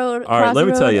 Crossy Road, All right, Crossy let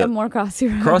me Road, tell you. and more Crossy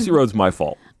Road. Crossy Road's my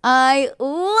fault. I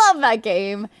love that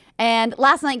game. And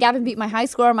last night, Gavin beat my high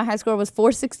score. My high score was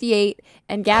 468,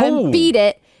 and Gavin Oh. beat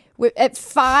it at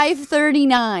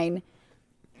 539.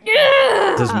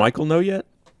 Does Michael know yet?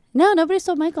 No, nobody's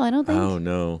told Michael, I don't think. Oh,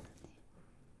 no.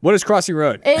 What is Crossy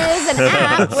Road? It is an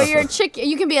app where you're a chicken.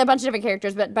 You can be a bunch of different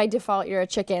characters, but by default, you're a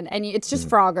chicken, and it's just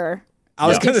Frogger. I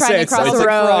was Yeah. gonna Trying say to it's cross like the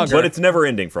road. Frogger. But it's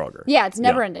never-ending Frogger. Yeah, it's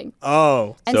never ending.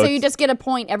 Oh. And So so you it's- just get a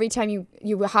point every time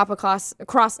you hop across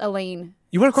a lane.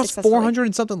 You went across Successfully. 400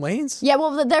 and something lanes? Yeah,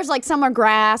 well, there's like some are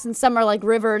grass and some are like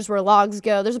rivers where logs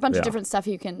go. There's a bunch Yeah. of different stuff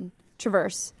you can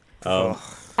traverse.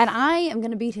 And I am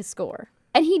gonna beat his score.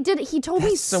 And he did. He told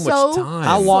me so so. much time.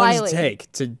 How long does it slyly.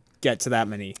 take to get to that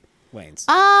many lanes?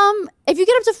 If you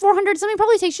get up to 400 something, it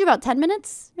probably takes you about 10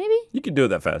 minutes, maybe. You can do it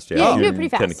that fast, yeah. Yeah, you can do it pretty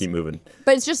Kind of fast. keep moving.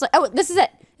 But it's just like, oh, this is it.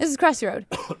 This is Crossy Road.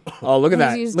 Oh, look at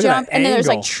that. You just Look jump, at that and then there's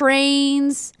like angle.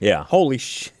 trains. Yeah. Holy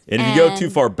shit. And if you go too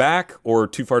And- far back or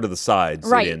too far to the sides,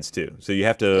 Right. it ends too. So you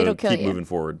have to It'll kill keep you. moving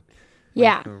forward.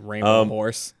 Yeah, Rainbow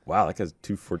horse. Wow, that guy's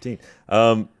 214.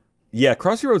 Yeah,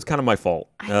 Crossy Road's kind of my fault.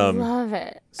 I love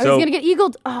it. I so- was gonna get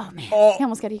eagled. Oh man, he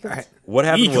almost got eagled. What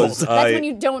happened Eagle. was That's when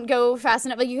you don't go fast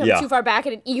enough. Like you come Yeah. too far back,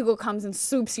 and an eagle comes and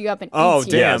swoops you up and Oh,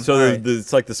 eats you. yeah. damn. So Alright.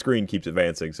 it's like the screen keeps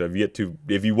advancing. So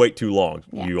if you wait too long,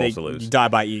 Yeah. you also lose. You die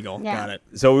by eagle. Yeah. Got it.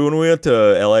 So when we went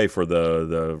to LA for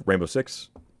the Rainbow Six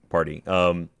party,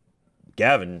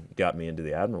 Gavin got me into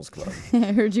the Admirals Club.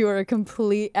 I heard you were a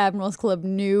complete Admirals Club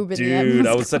noob. In the Dude, Admirals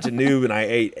I was such a noob and I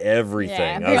ate everything.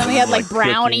 Yeah, I was apparently eating, had like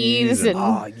brownies cookies and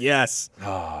Oh, yes.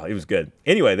 Oh, it was good.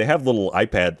 Anyway, they have little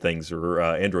iPad things or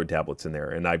Android tablets in there,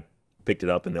 and I picked it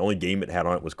up, and the only game it had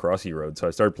on it was Crossy Road. So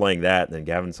I started playing that, and then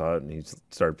Gavin saw it, and he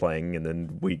started playing, and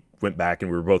then we went back,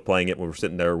 and we were both playing it. We were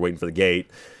sitting there waiting for the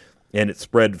gate, and it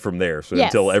spread from there. So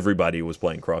Yes. until everybody was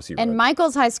playing Crossy Road. And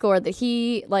Michael's high score that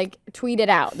he like tweeted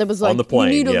out that was like On the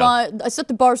plane, you need yeah. I set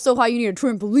the bar so high you need a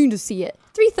trampoline to see it.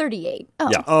 338. Oh,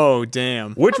 Yeah. Oh,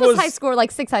 damn. Which that was was high score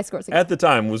like 6 high scores ago. at the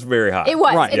time was very high. It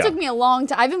was. Right. It Yeah. took me a long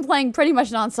time. I've been playing pretty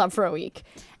much nonstop for a week.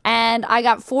 And I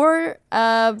got four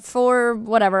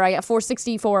whatever. I got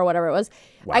 464 or whatever it was.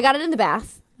 Wow. I got it in the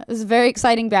bath. It was a very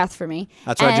exciting bath for me.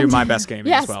 That's what I do And- my best game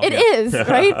yes, as well. it Yeah. is,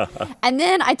 right? And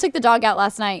then I took the dog out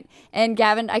last night, and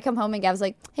I come home, and Gavin's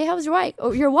like, hey, how was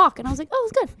your walk? And I was like, oh, it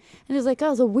was good. And he was like,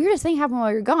 oh, the weirdest thing happened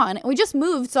while you're gone. And we just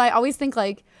moved, so I always think,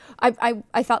 like,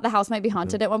 I thought the house might be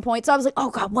haunted at one point. So I was like,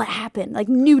 oh, God, what happened? Like,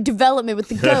 new development with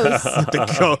the ghost.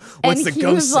 What's the he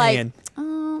ghost was like, saying?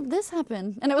 oh, this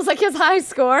happened. And it was like his high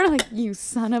score. And I'm like, you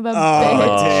son of a Oh,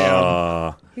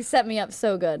 bitch. damn. He set me up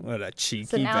so good. What a cheeky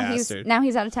So now bastard.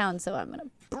 he's out of town, so I'm going to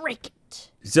break it.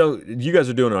 So you guys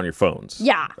are doing it on your phones?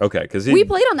 Yeah. Okay, because We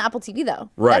played on the Apple TV though.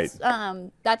 Right.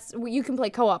 That's you can play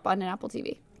co-op on an Apple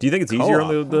TV. do you think it's easier on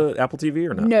Co-op, the Apple TV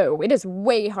or not? No, it is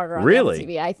way harder on Really?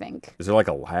 the Apple TV, I think. Is there like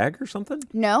a lag or something?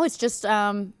 No, it's just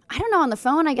I don't know, on the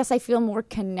phone I guess I feel more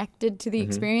connected to the Mm-hmm.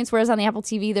 experience, whereas on the Apple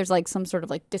TV there's like some sort of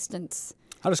like distance.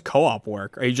 How does co-op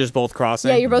work? Are you just both crossing?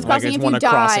 Yeah, you're both crossing. Like If it's one you a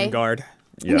crossing die- guard.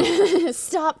 Yeah.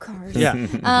 Stop card. Yeah.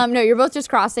 No, you're both just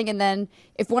crossing, and then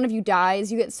if one of you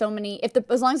dies, you get so many.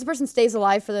 As long as the person stays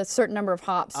alive for the certain number of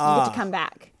hops, you get to come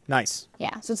back. Nice.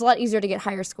 Yeah, so it's a lot easier to get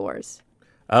higher scores.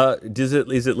 Is it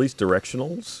at least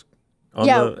directionals on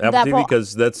Yeah, the Apple that TV? ball-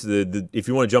 Because that's the if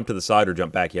you want to jump to the side or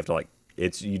jump back, you have to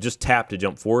you just tap to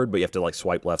jump forward, but you have to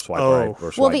swipe left, swipe right,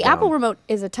 or swipe Well, the down. Apple remote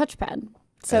is a touchpad,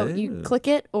 so you click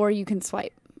it or you can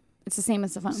swipe. It's the same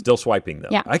as the phone. Still swiping though.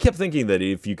 Yeah. I kept thinking that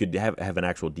if you could have an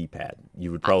actual D-pad,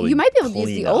 you would probably You might be able to use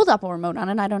clean the up. old Apple remote on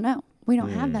it. I don't know. We don't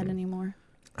have that anymore.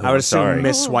 Oh, I would assume sorry.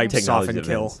 miss swipe, Technology's soften,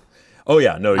 kill. advanced. Oh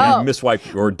yeah, no, you Oh.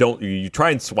 misswipe or don't. You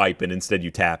try and swipe and instead you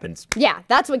tap and. Yeah,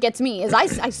 that's what gets me. Is I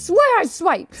swear I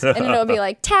swiped, and it'll be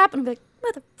like tap, and I'll be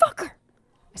like motherfucker,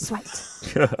 I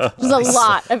swiped. There's a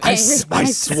lot of anger. I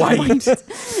swiped.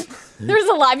 There's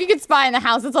a lot. If you could spy in the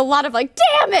house, it's a lot of like,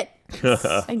 damn it!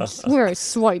 I swear I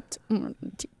swiped.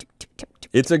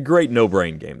 It's a great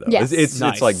no-brain game though. Yes. It's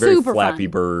Nice. like very Super Flappy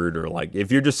fun. Bird or like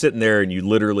if you're just sitting there and you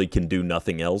literally can do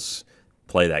nothing else,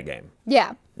 play that game.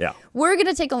 Yeah. Yeah. We're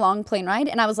gonna take a long plane ride,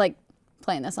 and I was like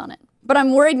playing this on it. But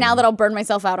I'm worried now that I'll burn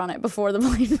myself out on it before the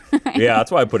plane ride. Yeah,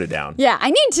 that's why I put it down. Yeah, I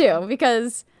need to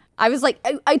because I was like,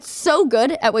 it's so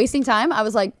good at wasting time. I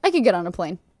was like, I could get on a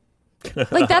plane.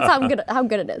 Like that's how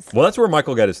good it is. Well, that's where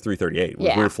Michael got his 338.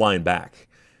 Yeah. We were flying back,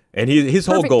 and his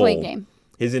whole Perfect goal, plane game.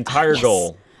 his entire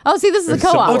goal. Oh, see, this is a There's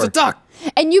some co-op. more. Oh, it's a duck.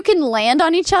 And you can land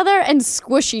on each other and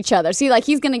squish each other. See, like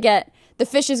the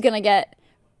fish is gonna get,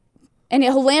 and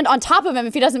he'll land on top of him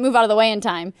if he doesn't move out of the way in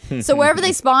time. So wherever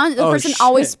they spawn, the Oh, person shit.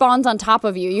 always spawns on top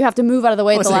of you. You have to move out of the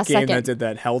way at What's the that last game second. that did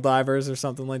that? Helldivers or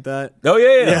something like that? Oh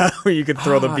yeah. Yeah, where you could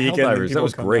throw the beacon. and Helldivers, people that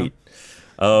was come great.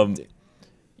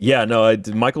 Yeah, no,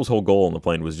 Michael's whole goal on the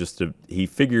plane was just to. He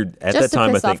figured at Just that time,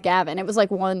 to piss I off think, Gavin. It was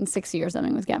like 160 or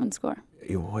something was Gavin's score.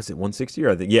 was it 160 or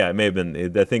I think it may have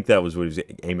been. I think that was what he was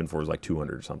aiming for, was like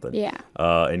 200 or something. Yeah.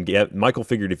 And Michael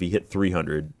figured if he hit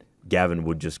 300, Gavin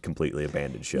would just completely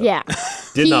abandon ship. Yeah.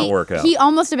 Did not work out. He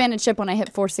almost abandoned ship when I hit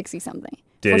 460 something.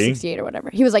 Did he? 468 or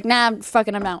whatever. He was like, nah,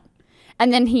 fucking I'm out.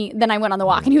 And then I went on the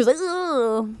walk and he was like,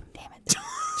 oh, damn it.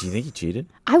 Do you think he cheated?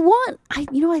 I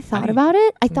thought about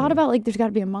it. I thought about like there's got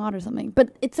to be a mod or something, but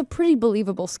it's a pretty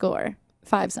believable score,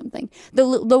 5 something.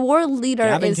 The world leader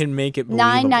Gavin is can make it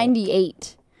believable.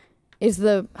 998 is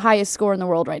the highest score in the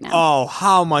world right now. Oh,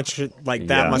 how much that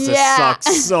Yeah. must have Yeah. sucked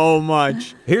so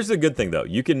much. Here's the good thing though.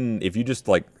 You can, if you just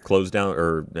close down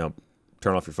or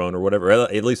turn off your phone or whatever.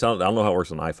 At least I don't know how it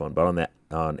works on iPhone, but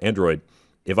on Android,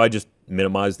 if I just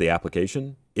minimize the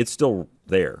application, it's still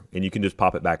there, and you can just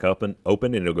pop it back up and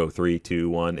open, and it'll go 3, 2,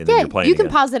 1, and then you're playing. You can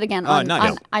again. pause it again on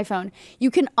nice. iPhone.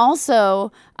 You can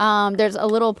also there's a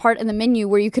little part in the menu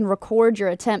where you can record your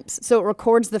attempts, so it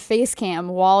records the face cam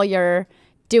while you're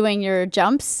doing your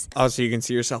jumps. Oh, so you can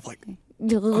see yourself like.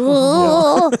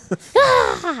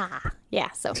 Yeah,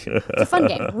 so it's a fun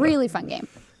game, really fun game.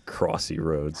 Crossy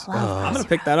roads. I'm gonna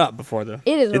pick that up before the.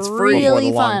 It is It's free. Before really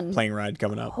the long fun. plane ride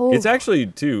coming up. Oh, It's actually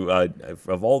too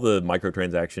of all the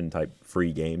microtransaction type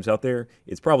free games out there,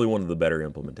 it's probably one of the better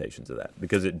implementations of that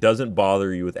because it doesn't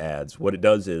bother you with ads. What it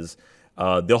does is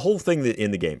the whole thing that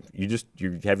in the game, you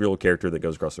have your little character that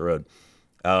goes across the road.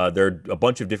 There are a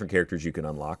bunch of different characters you can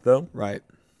unlock though, Right.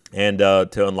 and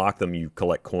to unlock them, you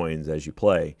collect coins as you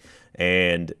play,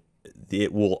 and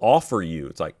it will offer you.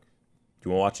 It's like, do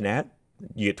you want to watch an ad?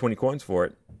 You get 20 coins for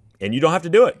it, and you don't have to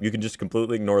do it. You can just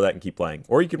completely ignore that and keep playing.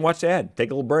 Or you can watch the ad,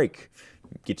 take a little break,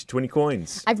 get you 20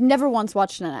 coins. I've never once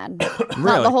watched an ad. Not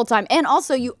Really? the whole time. And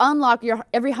also, you unlock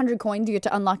every 100 coins, you get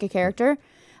to unlock a character.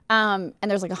 And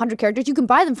there's like 100 characters. You can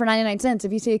buy them for 99 cents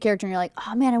if you see a character and you're like,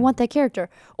 oh man, I want that character.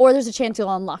 Or there's a chance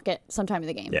you'll unlock it sometime in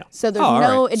the game. Yeah. So there's Oh, all no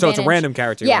right. advantage. So it's a random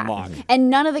character you yeah. unlock.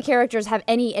 And none of the characters have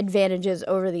any advantages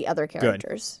over the other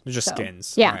characters. They're just So,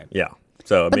 skins. Yeah. All right. Yeah.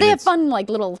 So I But mean, they have it's- fun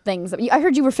little things. I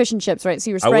heard you were fish and chips, right?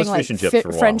 So you were spraying was fish and chips for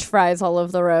a while. French fries all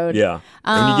over the road. Yeah.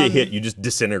 And when you get hit, you just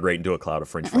disintegrate into a cloud of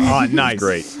French fries. Oh, nice. It's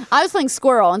great. I was playing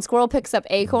Squirrel, and Squirrel picks up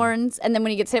acorns, and then when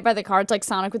he gets hit by the car, it's like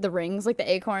Sonic with the rings, like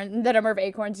the acorn, the number of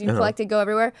acorns you collected go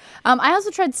everywhere. I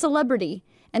also tried Celebrity,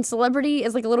 and Celebrity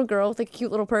is like a little girl with like a cute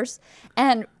little purse,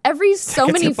 and every so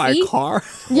Gets many hit by a feet. car.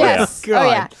 Yes. God. Oh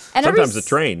yeah. And Sometimes a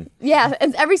train. Yeah,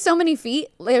 and every so many feet,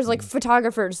 there's like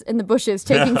photographers in the bushes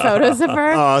taking photos of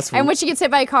her. Oh, that's and when she gets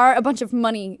hit by a car, a bunch of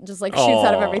money just like shoots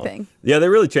out of Aw. everything. Yeah, they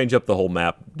really change up the whole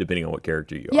map depending on what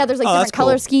character you are. Yeah, there's like Oh, different that's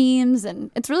color cool. schemes,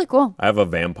 and it's really cool. I have a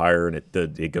vampire, and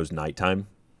it goes nighttime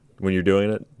when you're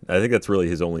doing it. I think that's really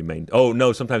his only main. Oh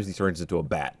no, sometimes he turns into a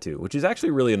bat too, which is actually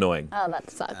really annoying. Oh, that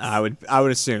sucks. I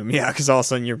would assume, yeah, because all of a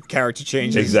sudden your character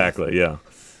changes. Exactly. Yeah.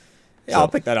 Yeah, I'll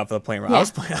pick that up for the plane ride. Yeah. I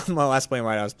was playing on my last plane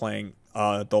ride. I was playing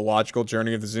The Logical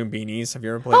Journey of the Zoombinis. Have you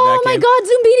ever played Oh that my game? God,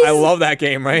 Zumbinis! I love that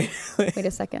game, right? Wait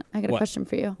a second. I got a What? question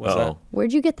for you. What's Uh-oh.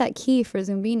 Where'd you get that key for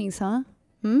Zumbinis, huh?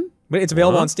 But it's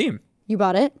available on Steam. You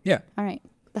bought it? Yeah. All right.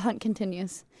 The hunt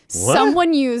continues.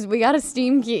 Someone used. We got a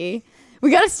Steam key. We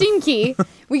got a Steam key.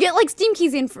 We get like Steam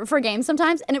keys in for games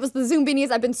sometimes, and it was the Zoom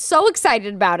beanies. I've been so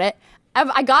excited about it.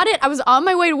 I got it. I was on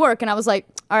my way to work, and I was like,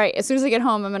 all right, as soon as I get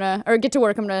home, get to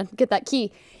work, I'm gonna get that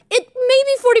key. It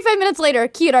maybe 45 minutes later,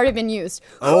 key had already been used.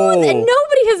 Oh. And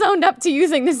nobody has owned up to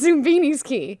using the Zoom beanies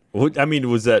key. I mean,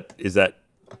 is that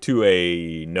to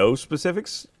a no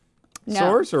specifics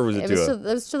source, or was it to it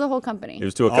was to the whole company. It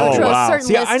was to a Oh, company. wow. certain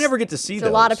See, I list never get to see to those.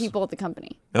 a lot of people at the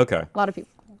company. Okay. A lot of people.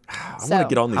 I want to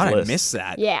get on these How did I lists. miss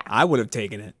that? Yeah. I would have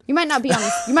taken it. You might not be on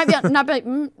this. You might be on, not be.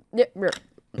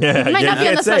 Yeah, You might not be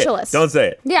on the say it. special list. Don't say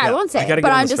it. Yeah, I won't say I gotta it. But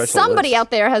get on I'm the just special somebody list.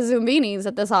 out there has Zoom beanies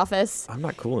at this office. I'm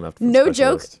not cool enough. For the No special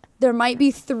joke. list. There might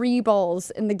be 3 balls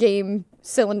in the game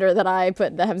cylinder that I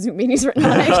put that have Zoom beanies written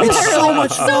on it. It's so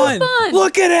much fun. fun.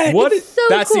 Look at it. What It's is- so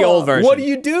That's cool. the old version. What do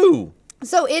you do?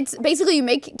 So it's basically you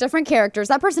make different characters.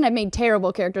 That person had made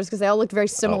terrible characters because they all looked very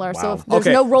similar. Oh, wow. So if there's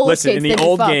Okay, no roller listen, skates, in they'd the be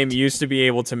old fucked. game, you used to be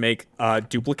able to make a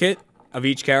duplicate of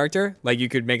each character. Like you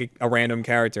could make a random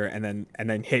character and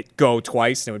then hit go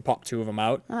twice, and it would pop 2 of them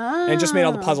out. And it just made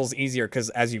all the puzzles easier because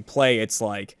as you play, it's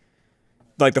like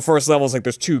the first level is like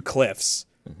there's 2 cliffs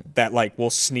that like will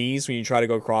sneeze when you try to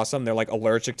go across them. They're like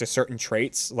allergic to certain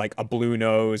traits, like a blue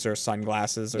nose or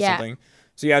sunglasses or Yeah. something.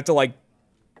 So you have to like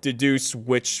deduce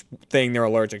which thing they're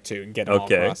allergic to and get them all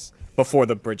Okay. across before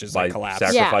the bridges By like collapse.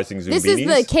 sacrificing Zoom This is the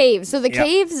beanies? caves. So the Yeah.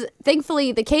 caves,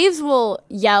 thankfully, the caves will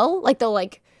yell, like they'll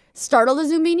like startle the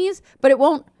Zoom beanies, but it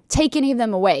won't take any of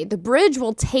them away. The bridge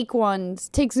will take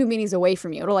Zoom beanies away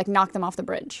from you. It'll like knock them off the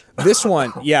bridge. This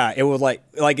one, yeah, it would like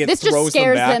it This throws just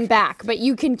scares them back. but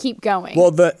you can keep going.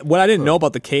 Well, what I didn't know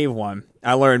about the cave one,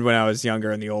 I learned when I was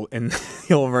younger in the old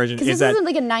version because is this that isn't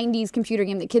like a 90s computer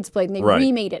game that kids played, and they Right.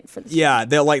 remade it for this. yeah,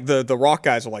 they're like the rock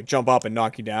guys will like jump up and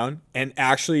knock you down, and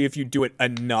actually if you do it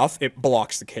enough, it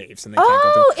blocks the caves and they can't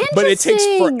go Oh, through. But it takes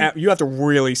interesting. forever. You have to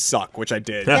really suck, which I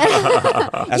did. You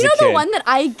as know a the kid. one that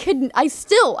I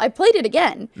played it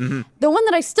again. Mm-hmm. The one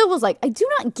that I still was like, I do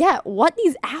not get what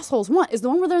these assholes want. Is the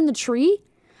one where they're in the tree?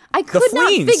 I could not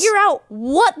fleens. figure out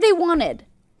what they wanted.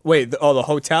 Wait, the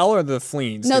hotel or the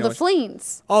fleens? No, You know the which-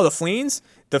 fleens. Oh, the fleens.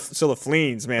 So the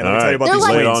fleens, man. Let All me tell you right. about They're these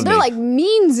Lay it like on fleens. they're me. like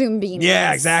mean Zoom beanies.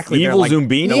 Yeah, exactly. Evil they're like,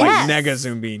 Zoombinis? They're Yes. like mega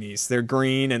zoombinis. They're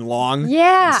green and long.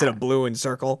 Yeah. Instead of blue and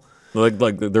circle. Like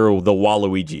they're the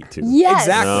Waluigi too. Yes.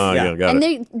 Exactly. Oh, Yeah. yeah, got And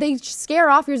it. they scare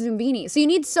off your Zoombini. So you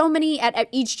need so many at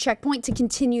each checkpoint to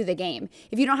continue the game.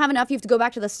 If you don't have enough, you have to go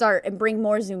back to the start and bring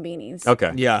more Zoombinis.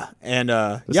 Okay. Yeah, and It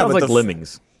yeah, sounds but like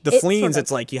lemmings. The It's fleens, sort of-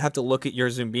 it's like you have to look at your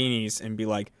Zoombinis and be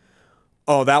like,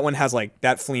 oh, that one has like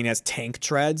that fleen has tank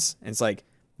treads, and it's like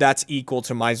that's equal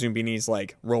to my Zoombini's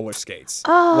like roller skates.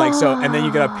 Like so, and then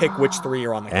you gotta pick which 3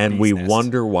 are on the And bee's we nest.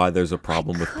 wonder why there's a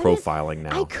problem with couldn't- profiling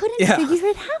now. I couldn't Yeah. figure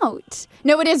it out.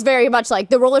 No, it is very much like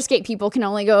the roller skate people can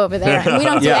only go over there. And we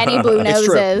don't do any blue It's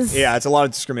true. noses. Yeah, it's a lot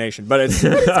of discrimination, but it's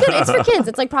It's good. It's for kids.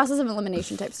 It's like process of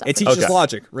elimination type stuff. it teaches Okay.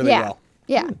 logic really yeah. well.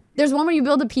 Yeah. There's one where you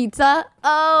build a pizza.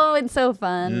 Oh, it's so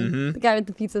fun. Mm-hmm. The guy with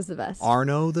the pizza's the best.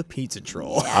 Arno the pizza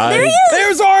troll. There he is.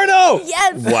 There's Arno.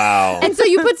 Yes. Wow. And so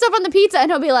you put stuff on the pizza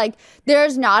and he'll be like,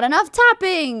 there's not enough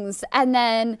toppings. And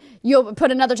then you'll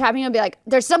put another topping and he'll be like,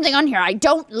 there's something on here I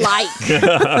don't like.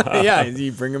 Yeah,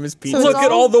 you bring him his pizza. So Look it's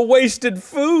at all- all the wasted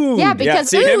food. Yeah, because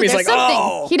see him, ooh, he's there's like, something.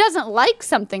 "Oh." He doesn't like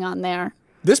something on there.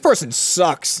 This person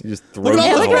sucks. You just throw Look at the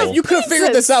all- look at whole- all- you could have figured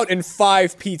Pizzas. this out in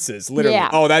 5 pizzas, literally. Yeah.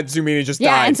 Oh, that Zoomini just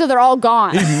Yeah, died. and so they're all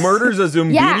gone. He murders a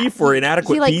Zumbini Yeah. for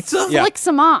inadequate he like pizza? Yeah. flicks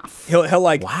them off. He'll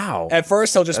like Wow. At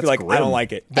first he'll just be That's like, I don't grim.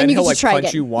 like it. Then you he'll get to like try punch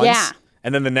again. you once, Yeah.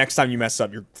 and then the next time you mess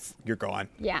up, you're gone.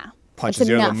 Yeah. Punches It's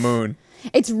you to the enough. moon.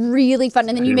 It's really fun,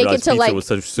 and then you didn't make it realize to pizza like was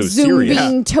so serious.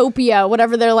 Zoombeantopia,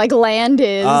 whatever their like land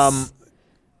is.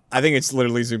 I think it's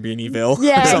literally Zubiniville.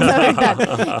 Yeah, something like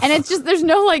that. And it's just there's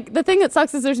no like the thing that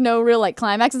sucks is there's no real like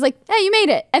climax. It's like, hey, you made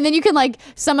it, and then you can like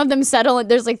some of them settle. And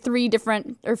there's like 3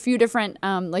 different or few different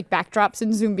like backdrops in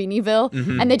Zumbiniville,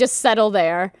 and they just settle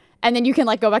there. And then you can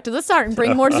like go back to the start and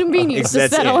bring more Zumbinis to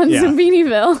That's settle it, in yeah.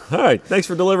 Zumbiniville. All right. Thanks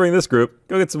for delivering this group.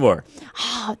 Go get some more.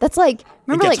 That's like It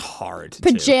remember gets like hard. too.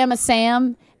 Pajama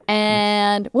Sam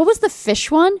and what was the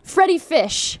fish one? Freddy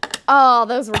Fish. Oh,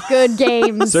 those were good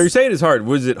games. So you're saying it's hard.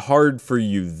 Was it hard for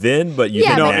you then, but you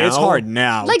Yeah, do No, now? it's hard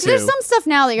now. like too. there's some stuff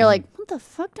now that you're like, what the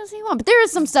fuck does he want? But there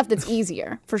is some stuff that's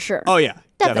easier for sure. Oh yeah,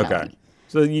 Definitely. Okay.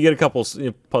 So you get a couple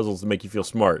puzzles to make you feel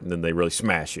smart, and then they really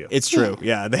smash you. It's true.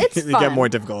 Yeah, they, It's they get fun. more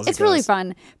difficult. As It's it really goes.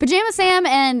 fun. Pajama Sam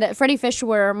and Freddy Fish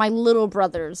were my little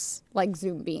brother's like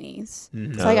Zoom beanies.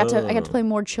 So I got to play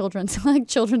more children's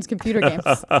computer games.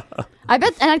 I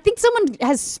bet, and I think someone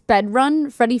has sped run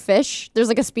Freddy Fish. There's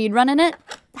like a speed run in it.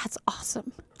 That's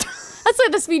awesome. That's why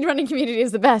the speedrunning community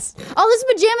is the best. Oh, this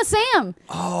is Pajama Sam.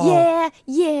 Oh.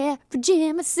 Yeah,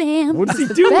 Pajama Sam. What is he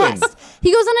The doing? best.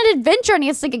 He goes on an adventure and he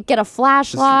has to get a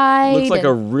flashlight. Looks like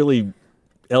a and really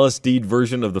LSD'd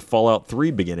version of the Fallout 3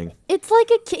 beginning. it's like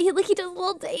a kid, like he does a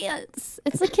little dance.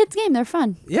 It's a kid's game. They're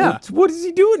fun. Yeah. What is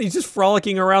he doing? He's just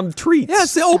frolicking around treats. Yeah,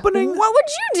 it's the opening. What would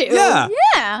you do? Yeah.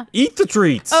 Yeah. Eat the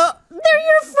treats. They're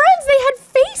your friends. They had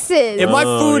faces. If my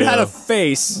food had yeah. a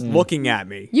face looking at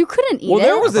me. You couldn't eat well, it.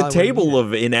 there was a probably wouldn't table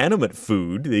of inanimate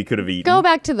food that he could have eaten. Go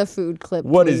back to the food clip.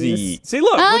 What does he please. eat? See,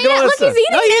 look. Oh, look at yeah, all that look, stuff. he's eating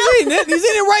No, now. he's eating it. He's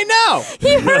eating it right now.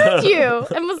 He heard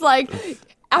you and was like,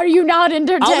 "Are you not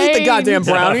entertained?" I'll eat the goddamn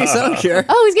brownies. I don't care.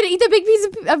 Oh, he's gonna eat the big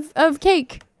piece of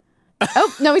cake.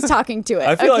 Oh no, he's talking to it.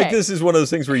 I feel like Okay. this is one of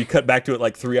those things where you cut back to it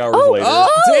like 3 hours later.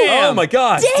 Oh, damn. Oh my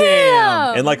god.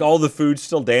 Damn. And like all the food's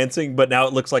still dancing, but now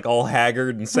it looks like all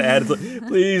haggard and sad. It's like,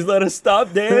 please let us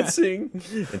stop dancing.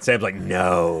 And Sam's like,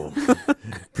 no,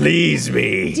 please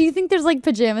me. Do you think there's like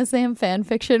Pajama Sam fan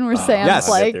fiction where Sam's yes.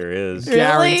 I bet like, there is. Really?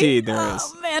 Guaranteed there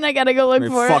is. Oh man, I gotta go look He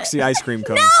for fucks it. the ice cream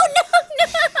cone.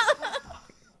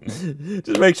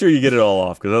 Just make sure you get it all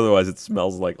off, because otherwise it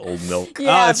smells like old milk. Oh,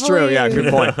 that's true. Yeah, please.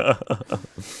 good point.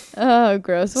 Oh,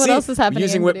 gross. What See, else is happening?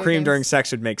 Using in whipped video cream games? during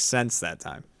sex would make sense that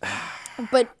time.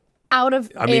 but out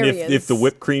of I mean, areas. if the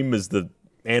whipped cream is the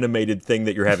animated thing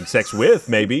that you're having sex with,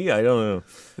 maybe. I don't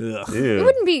know. Ugh. Ew. it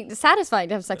wouldn't be satisfying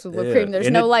to have sex with whipped Yeah. cream. There's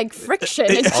And no it- like friction.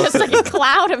 It's just like a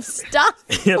cloud of stuff.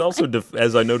 It also,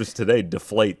 as I noticed today,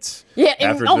 deflates. Yeah, after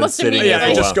it's been almost sitting immediately. there Yeah,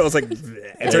 for it a just while. goes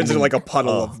like it turns into like a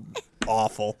puddle of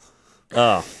awful.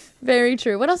 Oh. Very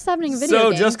true. What else is happening in video So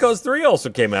games? Just Cause 3 also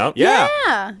came out. Yeah.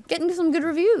 Yeah, getting some good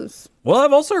reviews. Well,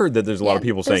 I've also heard that there's a lot of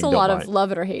people saying there's a don't lot buy of it.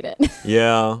 love it or hate it.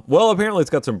 Yeah. Well, apparently it's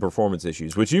got some performance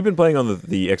issues, which you've been playing on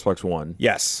the Xbox One.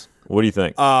 Yes. What do you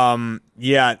think?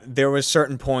 Yeah, there was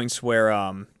certain points where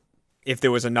if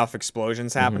there was enough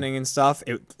explosions happening and stuff,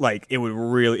 it'd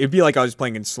be like I was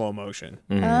playing in slow motion.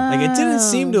 Like it didn't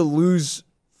seem to lose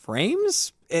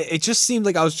frames. It just seemed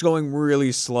like I was going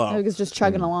really slow. I was just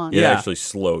chugging along. it yeah. actually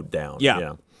slowed down.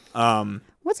 Yeah.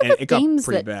 What's up And with it got games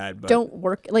pretty that bad, but- don't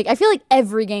work? Like I feel like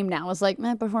every game now is like,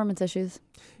 performance issues.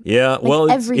 Yeah, well,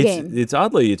 every game. it's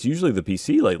oddly, it's usually the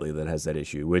PC lately that has that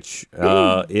issue, which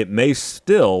it may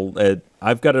still.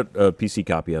 I've got a PC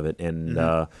copy of it, and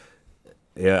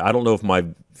yeah, I don't know if my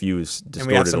view is distorted And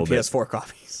we have a some little bit. PS4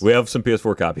 copies. We have some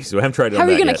PS4 copies, so I haven't tried it How on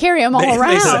are you that gonna yet. carry them all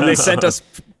around? They sent us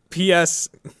PS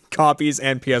copies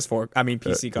and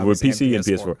PC copies. With PC and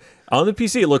PS4. On the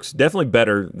PC, it looks definitely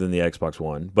better than the Xbox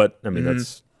One, but I mean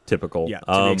that's typical. Yeah,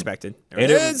 to be expected. There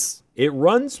And it is. it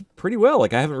runs pretty well.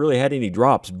 Like I haven't really had any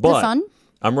drops, but fun?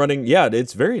 I'm running. Yeah,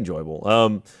 it's very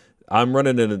enjoyable. I'm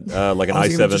running in like an Oh,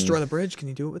 is he i7. gonna destroy the bridge? Can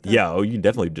you do it with that? Yeah, oh, you can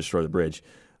definitely destroy the bridge.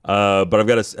 But I've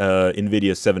got a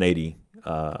NVIDIA 780,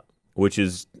 which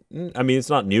is, I mean, it's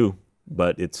not new,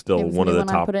 but it's still It was one of new the when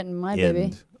I top put it in my end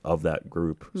baby. of that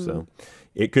group. So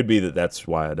it could be that that's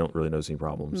why I don't really notice any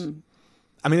problems.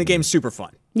 I mean, the game's super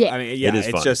fun. Yeah. I mean, yeah, It is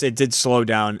it's fun. just it did slow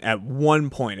down at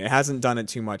one point. It hasn't done it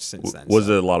too much since then. Was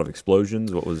so. it a lot of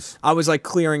explosions? What was? I was like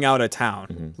clearing out a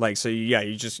town, like so. Yeah,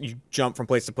 you jump from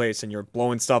place to place and you're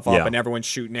blowing stuff up, Yeah. and everyone's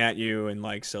shooting at you, and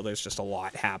like so. There's just a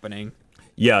lot happening.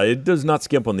 Yeah, it does not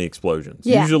skimp on the explosions.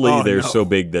 Yeah. Usually Oh, they're no. so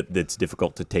big that it's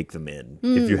difficult to take them in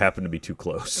if you happen to be too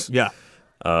close. Yeah,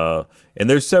 And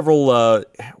there's several.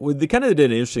 They kind of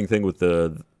did an interesting thing with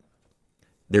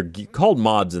they're called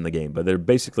mods in the game, but they're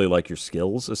basically like your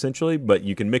skills essentially. But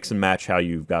you can mix and match how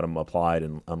you've got them applied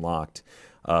and unlocked.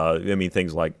 I mean,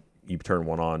 things like you turn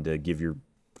one on to give your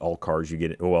all cars you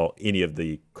get. Well, any of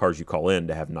the cars you call in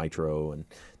to have nitro and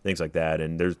things like that.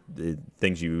 And there's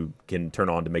things you can turn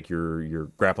on to make your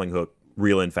grappling hook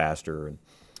reel in faster.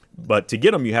 But to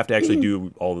get them, you have to actually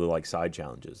do all the like side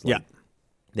challenges. Like, yeah.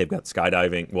 they've got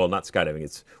skydiving. Well, not skydiving.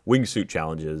 It's wingsuit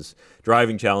challenges,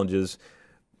 driving challenges.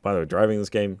 By the way, driving this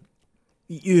game.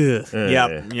 Yeah,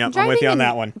 yeah. I'm with you on in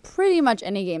that one. Pretty much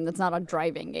any game that's not a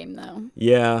driving game, though.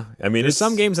 Yeah, I mean, There's it's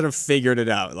some games that have figured it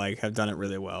out, like have done it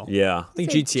really well. Yeah, I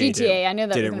think Say GTA. GTA, I knew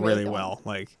that did was it gonna be really the one. well.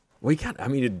 Like we can't. I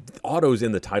mean, auto's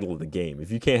in the title of the game.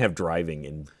 If you can't have driving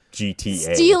in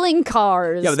GTA, Stealing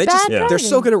cars. yeah, but they bad just Yeah. they're so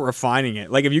driving. good at refining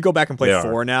it. Like if you go back and play They are.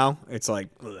 4 now, it's like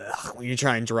ugh, when you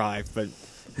try and drive, but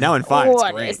now in 5 it's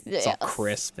What great. is It's all this?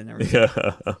 crisp and everything.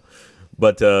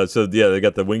 But so yeah, they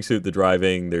got the wingsuit, the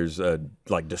driving. There's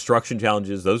like destruction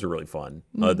challenges. Those are really fun.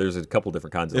 There's a couple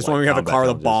different kinds. This of one where you have a combat car with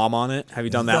a challenges. bomb on it. Have you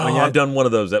done that Oh, one yet? I've done one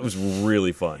of those. That was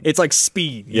really fun. It's like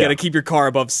speed. You Yeah. got to keep your car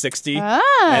above 60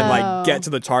 and like get to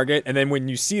the target, and then when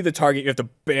you see the target, you have to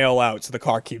bail out so the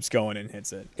car keeps going and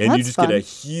hits it. and you That's just get a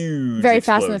fun. huge Very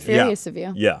Fast and the explosion. Furious of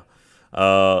you. Yeah.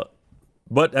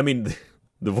 But I mean,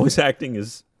 the voice acting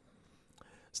is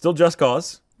Still Just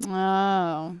Cause.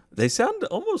 Oh. They sound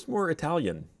almost more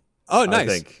Italian. Oh, nice. I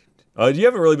think. You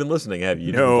haven't really been listening, have you?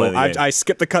 You No, didn't play the game. I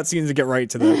skipped the cutscenes to get right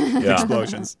to the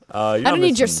explosions. I don't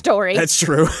need your story. That's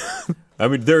true. I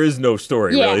mean, there is no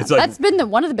story, yeah, really. It's like, that's been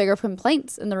one of the bigger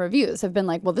complaints in the reviews. Have been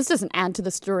like, well, this doesn't add to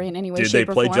the story in any way, did they shape,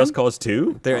 or play form. Just Cause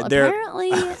 2? They're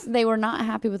Apparently, they were not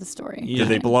happy with the story. Did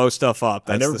they blow stuff up?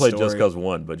 I That's never the played story. Just Cause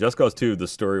 1, but Just Cause 2, the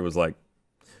story was like,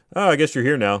 oh, I guess you're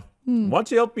here now. Why don't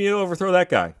you help me overthrow that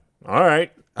guy? All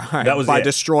right. All right, That was by it.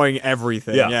 destroying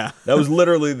everything. Yeah. That was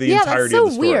literally the Yeah, that's entirety so of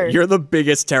the story. weird. You're the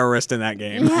biggest terrorist in that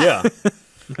game. Yeah.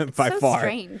 By So far.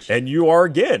 strange. And you are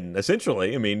again,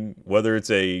 essentially. I mean, whether it's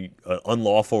an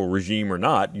unlawful regime or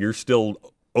not, you're still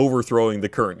overthrowing the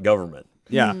current government.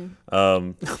 Yeah.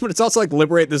 But it's also like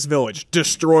liberate this village,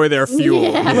 destroy their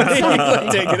fuel,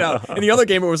 like, take it out. In the other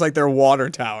game, it was like their water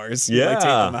towers. You, like, take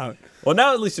them out. Well,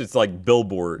 now at least it's like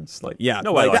billboards. Like, Yeah.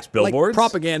 nobody like likes billboards. Like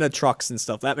propaganda trucks and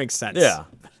stuff. That makes sense. Yeah.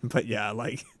 But yeah,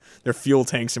 like their fuel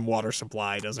tanks and water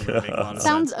supply doesn't really make a lot of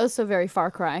Sounds sense. also very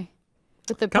Far Cry.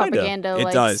 With the Kinda. propaganda, It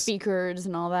like does. speakers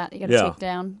and all that, you gotta Yeah. take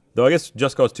down. Though I guess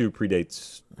Just Cause 2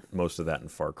 predates most of that in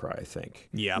Far Cry, I think.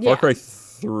 Yeah. Yeah. Far Cry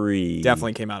 3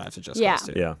 Definitely came out after Just Yeah. Cause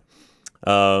 2.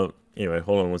 Yeah. Anyway,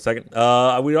 hold on one second.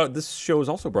 This show is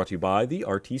also brought to you by the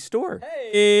RT Store.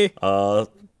 Hey. I'm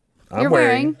You're wearing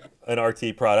wearing- an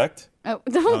RT product. Oh,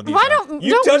 don't, these why are- don't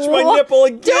You don't touched my nipple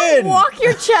again! Don't walk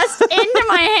your chest into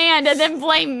my hand and then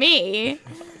blame me.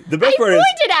 The best I part is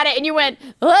pointed at it and you went,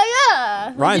 oh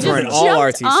yeah. Ryan's You just wearing all jumped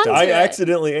RT stuff. onto I it.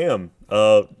 accidentally am,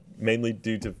 mainly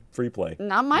due to free play.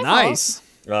 Not my Nice.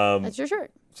 fault. That's your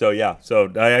shirt. So yeah, so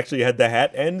I actually had the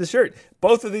hat and the shirt.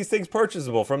 Both of these things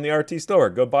purchasable from the RT Store.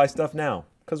 Go buy stuff now,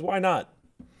 because why not?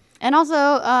 And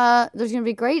also, there's gonna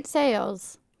be great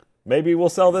sales. Maybe we'll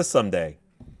sell this someday.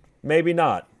 Maybe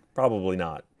not. Probably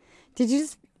not. Did you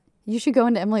just? You should go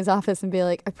into Emily's office and be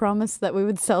like, I promised that we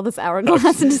would sell this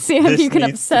hourglass and to see if This you can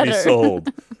needs upset to be her.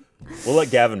 sold. We'll let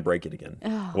Gavin break it again.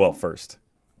 Oh. Well, first.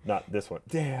 Not this one.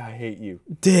 Yeah, I hate you.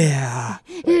 Yeah.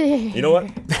 You know what?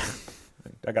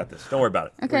 I got this. Don't worry about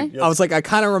it. Okay. I was like, I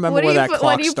kind of remember What where are, that what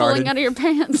clock are you started. pulling out of your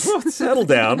pants? Settle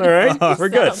down, all right? We're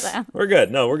good. Settle down. We're good.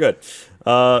 No, we're good.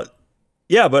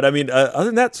 Yeah, but I mean, other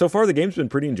than that, so far the game's been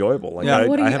pretty enjoyable. Like, Yeah.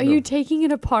 What I are you? have Are you taking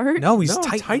it apart? No, he's I'm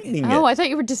tightening it. Oh, I thought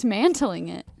you were dismantling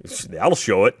it. I'll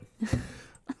show it.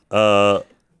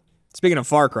 Speaking of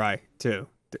Far Cry, too.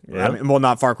 Yeah. I mean, well,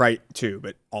 not Far Cry 2,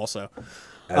 but also.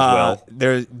 As well.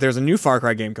 There's a new Far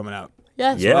Cry game coming out,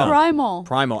 Yes. Yeah. Primal.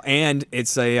 Primal, and it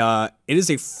is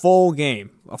a full game,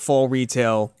 a full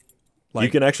retail. You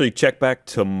can actually check back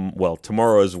to, well,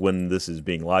 tomorrow is when this is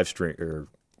being live streamed.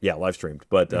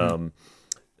 But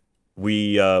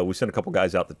we sent a couple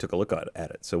guys out that took a look at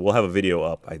it. So we'll have a video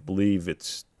up. I believe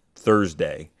it's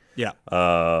Thursday. Yeah.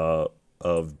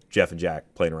 Of Jeff and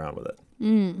Jack playing around with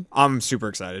it. I'm super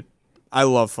excited. I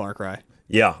love Far Cry.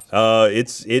 Yeah,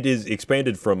 it is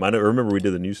expanded from. I remember we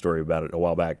did the news story about it a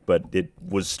while back, but it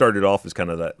was started off as kind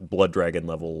of that Blood Dragon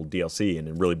level DLC, and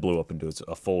it really blew up into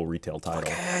a full retail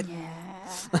title.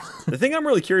 The thing I'm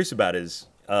really curious about is,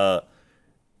 I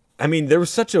mean, there was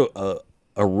such a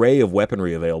array of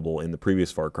weaponry available in the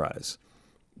previous Far Cries.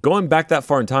 Going back that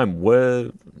far in time,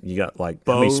 what you got? Like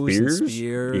how many Bows and spears?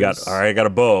 spears. You got. All right, I got a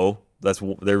bow.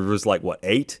 There was like what,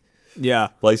 8 Yeah.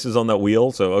 places on that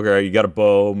wheel. So okay, you got a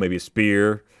bow, maybe a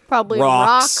spear. Probably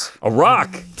Rocks. a rock.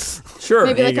 A rock. Sure.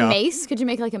 Maybe like you a go. mace. Could you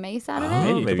make like a mace out of it?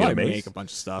 Maybe you maybe could probably a mace. make a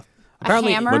bunch of stuff. A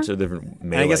Apparently, hammer? A bunch of different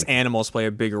melee. and I guess animals play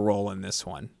a bigger role in this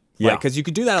one. Yeah. Because you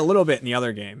could do that a little bit in the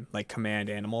other game, like command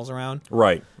animals around.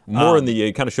 Right. More in the,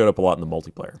 it kind of showed up a lot in the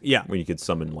multiplayer. Yeah. When you could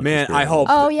summon like Man, the spirit I hope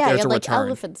Oh that yeah, you there's had a like return.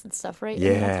 elephants and stuff, right? in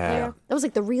Yeah. the multiplayer? That was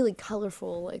like the really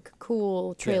colorful, like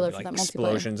cool trailer like for that multiplayer.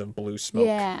 explosions of blue smoke.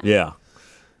 Yeah. Yeah.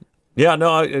 Yeah,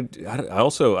 no,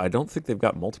 I don't think they've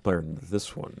got multiplayer in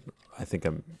this one. I think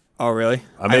Oh, really?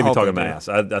 I may be hope talking they my do. ass.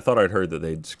 I thought I'd heard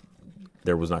that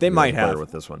there was not They gonna be might multiplayer have.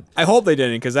 with this one. I hope they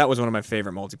didn't, because that was one of my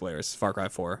favorite multiplayers, Far Cry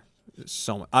 4.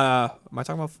 So much. Am I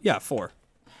talking about? Yeah, 4.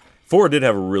 4 did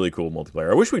have a really cool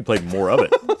multiplayer. I wish we'd played more of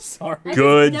it. Sorry.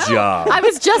 Good job. I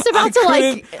was just about to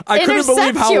like I couldn't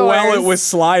believe how intercept well it yours. was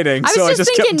sliding, I was so I just just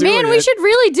kept thinking, doing man, it. we should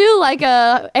really do like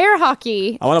a air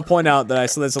hockey. I want to point out that I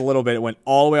said this a little bit. It went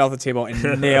all the way off the table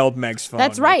and nailed Meg's phone.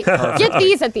 That's right. Get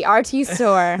these at the RT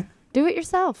store. Do it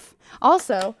yourself.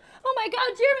 Also, oh my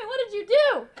God, Jeremy, what did you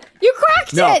do? You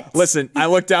cracked No, it. listen. I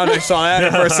looked down and I saw that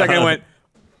and for a second. I went,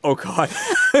 "Oh God."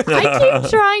 I keep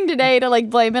trying today to like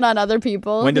blame it on other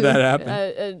people. When did that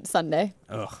happen? Sunday.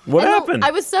 What And happened?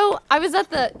 I was at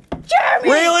the Jeremy.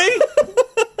 Really?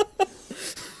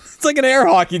 It's like an air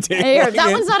hockey team.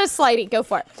 That one's not a slidey. Go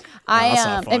for it. that's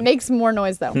not fun. It makes more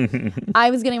noise though.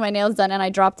 I was getting my nails done and I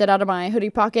dropped it out of my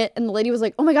hoodie pocket and the lady was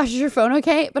like, "Oh my gosh, is your phone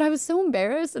okay?" But I was so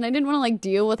embarrassed and I didn't want to like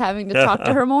deal with having to talk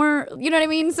to her more. You know what I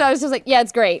mean? So I was just like, "Yeah,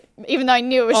 it's great," even though I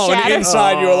knew it was And shattered.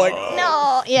 inside you were like,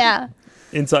 No, yeah.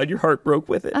 Inside, your heart broke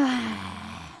with it.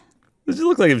 Does it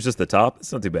look like it was just the top?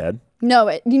 It's not too bad. No,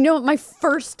 you know, my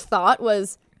first thought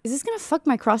was, is this gonna fuck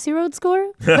my Crossy Road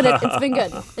score? But it's been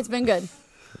good. It's been good.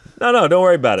 No, don't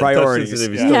worry about it. Priorities. Touch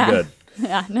sensitive is still good.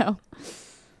 Yeah, no.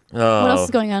 What else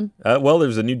is going on? Well,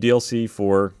 there's a new DLC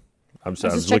for. I'm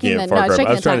sorry, I was looking at Far Cry.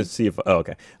 I was trying to see if. Oh,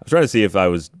 okay. I was trying to see if I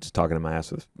was just talking to my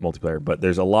ass with multiplayer, but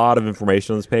there's a lot of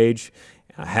information on this page.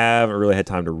 I haven't really had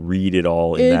time to read it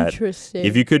all. Interesting.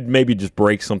 If you could maybe just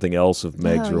break something else of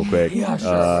Meg's real quick,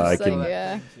 I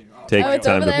can take it's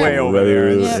time over to. there. Way over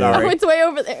there. Yeah. Sorry. Oh, it's way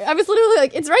over there. I was literally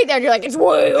like, it's right there. And you're like, it's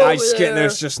way over I just can't. there.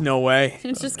 There's just no way.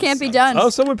 It just can't be done. Oh,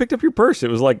 someone picked up your purse. It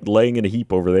was like laying in a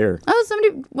heap over there. Oh,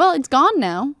 somebody. Well, it's gone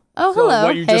now. Oh, So hello.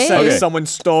 what you just said Okay. is someone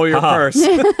stole your purse.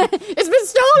 It's been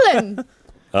stolen.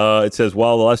 It says,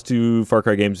 while the last two Far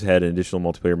Cry games had additional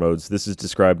multiplayer modes, this is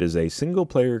described as a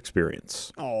single-player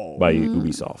experience by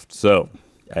Ubisoft. So,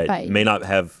 it Right. may not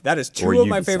have... That is or two of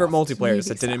my favorite Ubisoft. multiplayers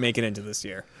that didn't make it into this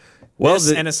year. Well,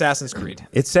 This and Assassin's Creed.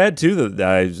 It's sad, too,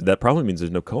 that probably means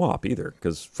there's no co-op either,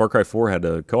 because Far Cry 4 had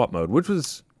a co-op mode, which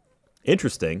was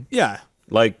interesting. Yeah.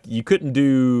 Like, you couldn't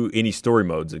do any story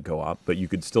modes in co-op, but you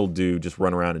could still just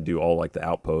run around and do all, like, the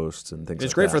outposts and things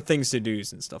It's like great that. for things to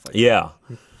do's and stuff like that. Yeah.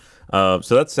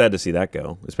 So that's sad to see that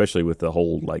go, especially with the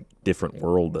whole like different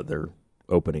world that they're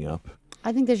opening up.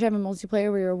 I think they should have a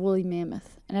multiplayer where you're a woolly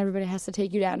mammoth and everybody has to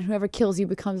take you down. And whoever kills you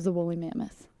becomes the woolly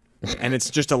mammoth. And it's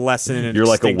just a lesson in You're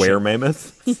like a extinction.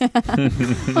 were-mammoth?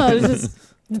 Oh, it's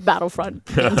just Battlefront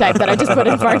game type that I just put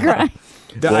in Far Cry.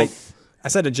 I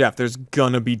said to Jeff, there's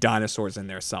gonna be dinosaurs in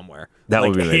there somewhere. That like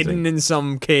would be amazing. hidden in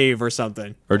some cave or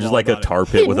something. Or just All like a about it. tar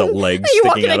pit with a leg You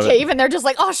walk sticking in out a of cave it. and they're just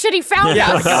like, oh shit, he found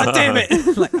Yeah, us. god damn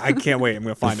it! Like, I can't wait. I'm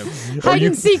gonna find him. Hide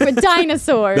and seek with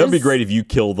dinosaurs. That'd be great if you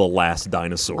kill the last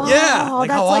dinosaur. Yeah, Oh, like,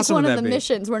 that's how like awesome one would of that the be?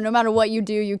 missions where no matter what you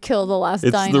do, you kill the last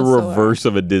It's dinosaur. the reverse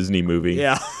of a Disney movie.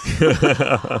 Yeah.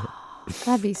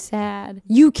 That'd be sad.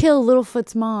 You kill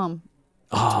Littlefoot's mom.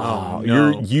 Oh,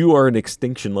 no. you are an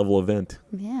extinction level event.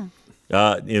 Yeah.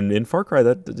 In Far Cry,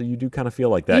 that you do kind of feel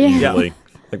like that Yeah. usually.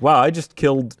 Like, wow, I just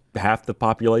killed half the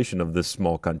population of this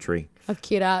small country. Of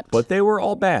Kirat. But they were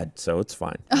all bad, so it's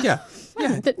fine. Yeah.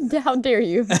 How dare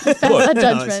you? Pass that No,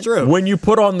 judgment. it's true. When you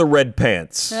put on the red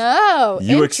pants, Oh,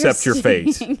 You accept your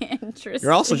fate. Interesting.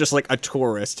 You're also just like a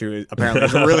tourist who apparently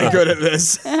is really good at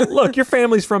this. look, your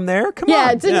family's from there. Come Yeah, on.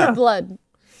 it's in Yeah. your blood.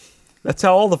 That's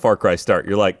how all the Far Cry start.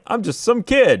 You're like, I'm just some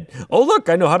kid. Oh, look,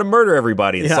 I know how to murder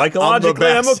everybody. And Yeah, I'm the psychologically,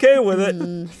 I'm best. okay with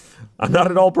it. I'm not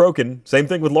at all broken. Same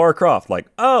thing with Lara Croft. Like,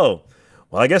 oh,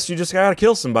 well, I guess you just gotta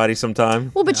kill somebody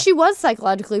sometime. Well, but she was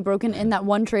psychologically broken in that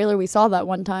one trailer we saw that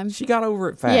one time. She got over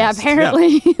it fast. Yeah,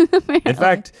 apparently. In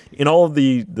fact, in all of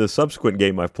the subsequent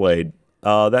game I've played,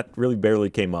 that really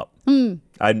barely came up.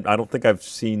 I don't think I've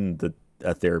seen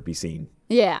a therapy scene.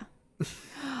 Yeah.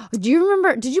 Do you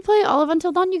remember? Did you play all of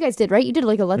Until Dawn? You guys did, right? You did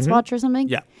like a Let's Watch or something?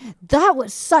 Yeah. That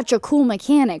was such a cool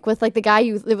mechanic with like the guy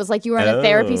it was like you were in a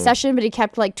therapy Oh. session, but he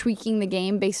kept like tweaking the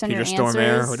game based on Peter your answers.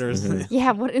 Stormare, whatever. his name.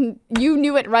 Yeah, and you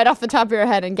knew it right off the top of your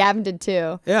head, and Gavin did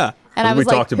too. Yeah. And I we was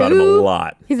like, talked about him a "Who?"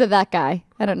 lot. He's that guy.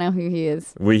 I don't know who he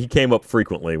is. He came up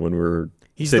frequently when we were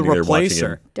He's the sitting there watching replacer.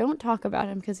 him. Don't talk about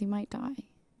him because he might die.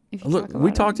 If you Look, talk about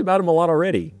we talked about him a lot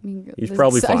already. him. He's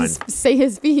probably fine. Say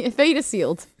his fate is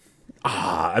sealed.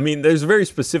 I mean, there's a very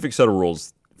specific set of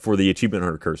rules for the Achievement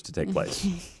Hunter curse to take place.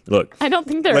 Look, I don't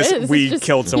think there is. Listen, we It's just-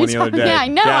 killed someone you the other told- day. Yeah, I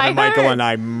know. Gavin, I Michael, heard. and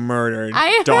I murdered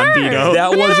I Don heard. Vito.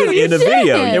 that wasn't you in a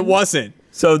video. didn't. It wasn't.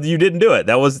 So you didn't do it.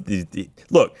 That was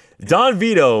look. Don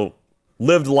Vito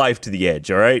lived life to the edge.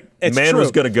 All right, It's the man true.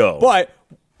 was gonna go. But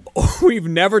we've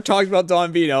never talked about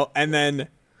Don Vito and then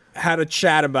had a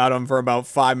chat about him for about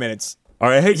 5 minutes. all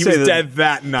right, I hate He to was say that. dead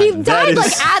that night. He died is-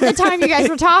 like at the time you guys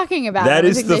were talking about That it. I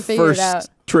is think the they figured it out.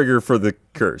 first trigger for the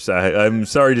curse. I'm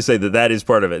sorry to say that is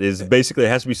part of it. Is basically it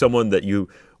has to be someone that you,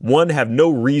 one, have no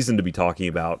reason to be talking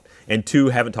about, and two,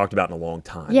 haven't talked about in a long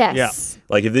time. Yes. Yeah.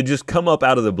 Like if they just come up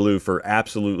out of the blue for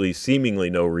absolutely seemingly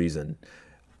no reason,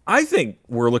 I think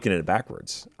we're looking at it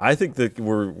backwards. I think that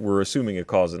we're assuming a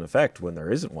cause and effect when there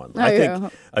isn't one. I yeah.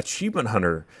 think Achievement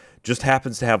Hunter just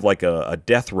happens to have like a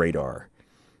death radar.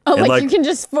 Oh, And, like you can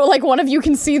just, like one of you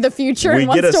can see the future We and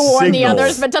wants get to a warn the signal.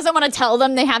 others, but doesn't want to tell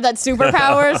them they have that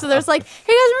superpower. So there's like,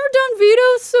 hey guys, remember Don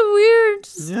Vito? So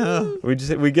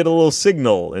weird. Yeah. We get a little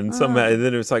signal, and somehow and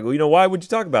then it's like, well, why would you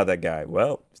talk about that guy?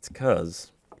 Well, it's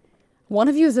because one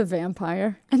of you is a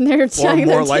vampire, and they're more taking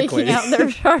likely, out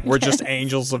their target. we're just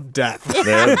angels of death.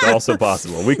 That's also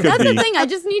possible. We could That's be. the thing. I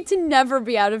just need to never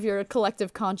be out of your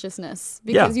collective consciousness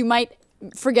because you might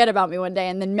forget about me one day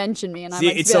and then mention me, and I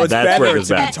might be So like, it's That's where it better goes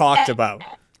to be back. talked about.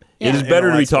 It is In better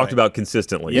a to be nice talked way. about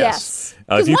consistently. Yes.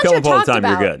 If you once come you're up all the talked time,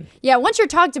 about, you're good. Yeah, once you're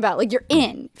talked about, like you're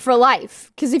in for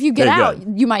life. Because if you get There you out,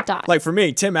 go. you might die. Like for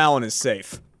me, Tim Allen is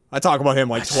safe. I talk about him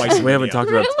like twice. We haven't talked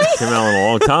about Tim Allen in a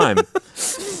long time.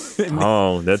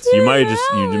 Oh, that's you may have just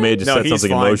No, set he's something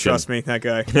in fine. motion. Trust me, that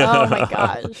guy. Oh my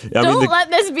gosh. I mean, Don't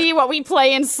let this be what we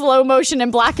play in slow motion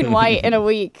and black and white in a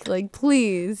week. Like,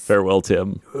 please. Farewell,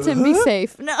 Tim. Tim, be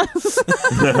safe. No.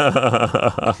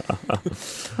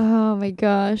 Oh my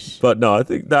gosh. But no, I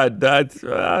think I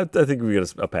think we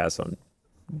get a pass on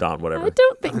Don. Whatever. I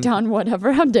don't think Don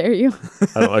whatever. How dare you?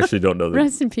 I actually don't know.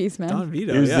 Rest in peace, man. Don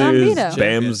Vito. He was Yeah. his Vito.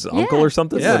 Bam's uncle Yeah. or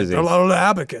something. Yeah. What is he? A lot of the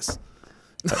abacus.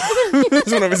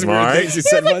 That's one of his weird Alright. things he He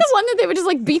said was like once. the one that they would just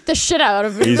like beat the shit out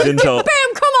of. He's Like, into-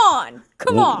 Bam, come on.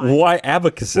 Come on. Why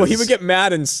abacuses? Well, he would get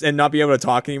mad and not be able to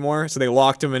talk anymore, so they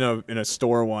locked him in a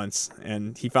store once,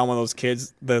 and he found one of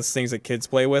those things that kids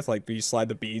play with, like you slide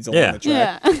the beads along Yeah. the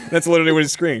track. Yeah. That's literally what he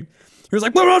screamed. He was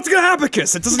like, "Well, let's get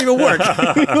abacus. It doesn't even work."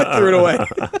 He threw it away.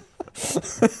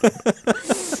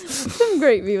 Some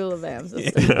great people of Bams.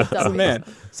 That's a man.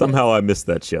 Somehow I missed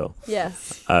that show.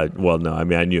 Yes. Well, no, I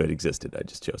mean I knew it existed. I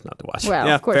just chose not to watch Well,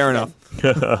 Yeah, of course fair you enough.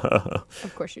 did.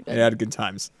 Of course you They did. had good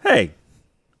times. it. Hey,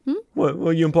 what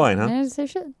are you implying, I huh? didn't say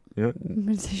shit. Yeah. I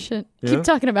didn't say shit. Yeah? Keep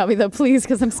talking about me though, please,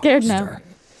 because I'm scared now.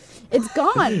 It's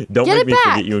gone. Don't Get make it me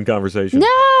back. forget you in conversation.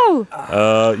 No.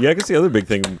 Yeah, I guess the other big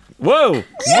thing. Whoa!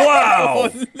 Wow!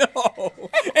 No,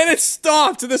 and it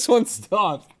stopped. This one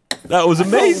stopped. That was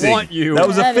amazing. want you. That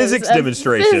was a That is physics a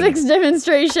demonstration. Physics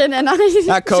demonstration, and I.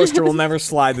 That coaster will never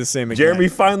slide the same again. Jeremy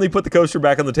finally put the coaster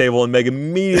back on the table, and Meg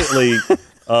immediately.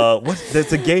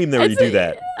 That's a game there where you It's do a-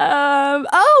 that.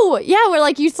 Oh yeah, where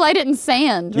like you slide it in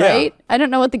sand, Yeah. right? I don't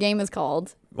know what the game is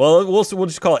called. Well, we'll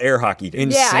just call it air hockey. In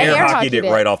Yeah, I sand. air hockeyed hockeyed it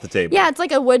it. right off the table. Yeah, it's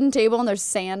like a wooden table and there's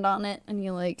sand on it, and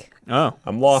you like Oh,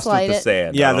 I'm lost Slide with the it.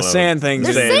 sand. Yeah, I don't the know. sand thing.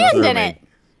 there's Sand sand threw in me. it.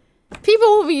 People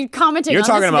will be commenting. You're on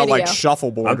talking this about like video.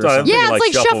 shuffleboard I'm or talking- something. Yeah, it's like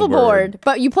like shuffleboard. shuffleboard,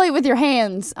 but you play with your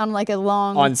hands on like a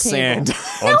long On table. sand.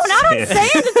 No, not on sand.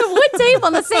 It's a wood table,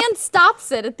 and the sand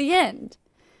stops it at the end.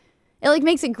 It like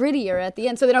makes it grittier at the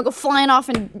end, so they don't go flying off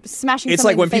and smashing. It's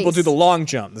something like when in the people do face. the long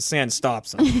jump. The sand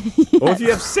stops them. Well, if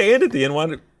you have sand at the end, why?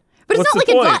 But what's it's not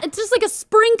the like point? a dot. It's just like a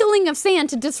sprinkling of sand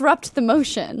to disrupt the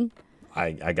motion.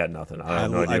 I got nothing. I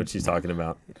have no idea what she's talking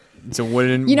about. It's a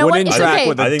wooden, You know what? wooden It's track okay.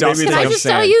 with I a think maybe dusting it's Can I of just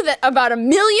sand. tell you that about 1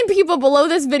 million people below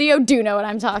this video do know what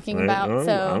I'm talking I about? don't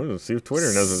So know. See if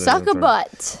Twitter knows what suck a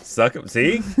butt. Suck a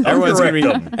See? Everyone's gonna be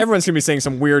Correct them. everyone's gonna be saying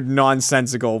some weird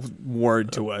nonsensical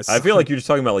word to us. I feel like you're just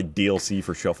talking about like DLC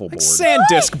for shuffleboard. Sand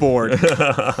disc board.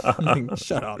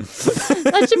 Shut up.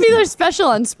 That should be their special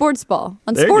on sports ball.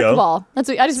 On There you sport go. ball. That's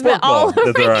what I just Sport spent all ball.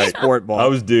 over. That's all right. Sport ball. I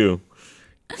was due.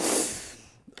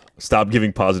 Stop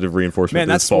giving positive reinforcement Man,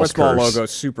 to that this false sports ball curse. logo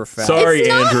is super fat. Sorry, It's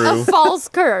not Andrew. a false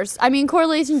curse. I mean,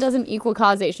 correlation doesn't equal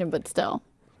causation, but still.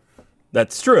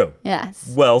 That's true.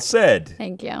 Yes. Well said.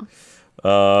 Thank you.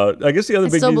 I guess the other I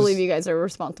big still news. believe you guys are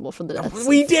responsible for the deaths.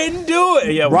 We didn't do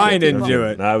it. Yeah, we Ryan didn't do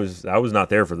it. I was not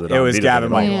there for the. It was Vito Gavin,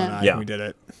 thing. Michael, Yeah. and I. Yeah. We did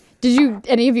it. Did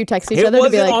any of you text each It other to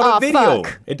be wasn't like, on oh, a video.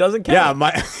 fuck? It doesn't Yeah,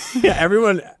 count.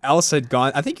 everyone else had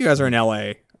gone. I think you guys were in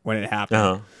LA when it happened.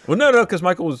 Uh-huh. Well, no,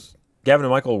 because Gavin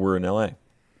and Michael were in L.A.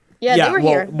 Yeah, they were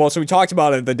here. Well, so we talked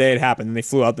about it the day it happened, and they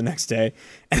flew out the next day.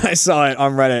 And I saw it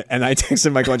on Reddit, and I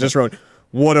texted Michael. I just wrote,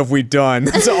 "What have we done?"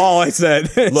 That's all I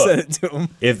said. I Look. said it to him.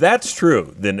 If that's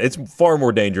true, then it's far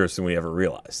more dangerous than we ever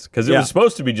realized. Because it Yeah. was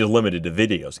supposed to be just limited to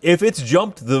videos. If it's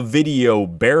jumped the video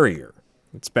barrier,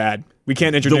 It's bad. We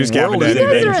can't introduce world Gavin is to You in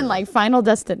guys anything. are danger. in like Final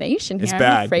Destination here. It's I'm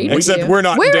bad. afraid of Except you. we're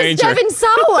not in Where danger. is Devin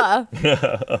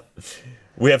Sawa?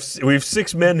 we have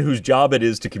 6 men whose job it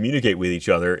is to communicate with each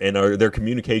other, and their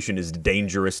communication is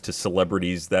dangerous to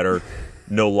celebrities that are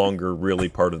no longer really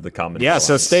part of the common. Yeah,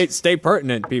 so alliance. stay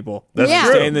pertinent, people. That's Yeah.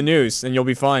 true. Stay in the news, and you'll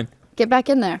be fine. Get back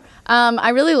in there. I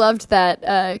really loved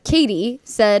that Katie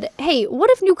said, hey, what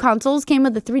if new consoles came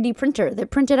with a 3D printer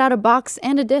that printed out a box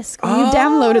and a disc when you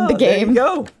downloaded the There you game?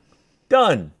 go.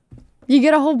 Done. You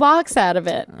get a whole box out of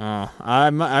it.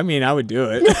 I mean, I would do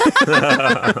it.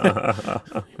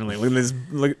 Like, look at this,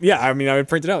 I mean, I would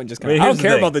print it out and just kind of. I here's don't the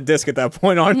care thing. about the disc at that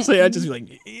point. Honestly, I'd just be like,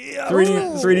 yeah.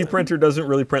 3D printer doesn't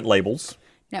really print labels,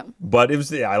 No. but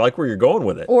I like where you're going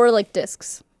with it. Or like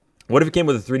discs. What if it came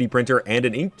with a 3D printer and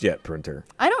an inkjet printer?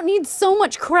 I don't need so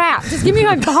much crap. Just give me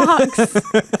my box.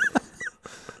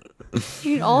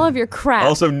 Eat all of your crap.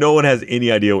 Also, no one has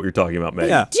any idea what you're talking about, Meg.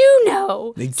 Yeah. do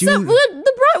know. They do. Will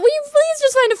you please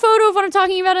just find a photo of what I'm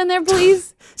talking about in there,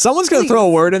 please? Someone's going to throw a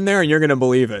word in there and you're going to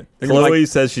believe it. They're gonna be Chloe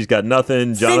says she's got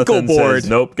nothing. Jonathan Finkelboard. says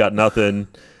nope, got nothing.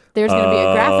 There's going to be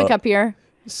a graphic up here.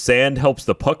 Sand helps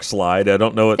the puck slide. I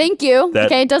don't know what. Thank you.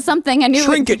 Okay, it does something. I knew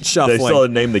Trinket They shuffling. still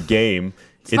had named the game.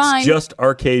 It's fine. just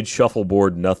arcade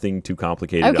shuffleboard, nothing too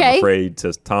complicated, Okay. I'm afraid,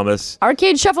 says Thomas.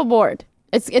 Arcade shuffleboard.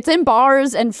 It's in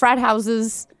bars and frat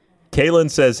houses. Kaylin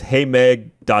says, hey,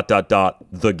 Meg, ...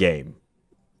 the game.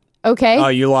 Okay. Oh,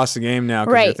 you lost the game now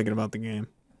because you're Right. thinking about the game.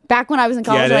 Back when I was in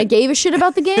college, Get and I it? gave a shit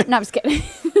about the game. No, I'm just kidding.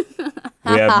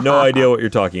 We have no idea what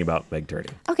you're talking about, Meg Turney.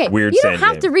 Okay, Weird you don't sand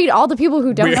have game. to read all the people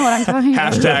who don't know what I'm talking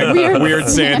about. Hashtag weird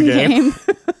sand game.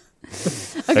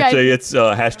 Okay. Actually, it's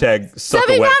hashtag suck a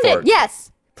Somebody wet found fart. it.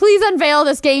 Yes. Please unveil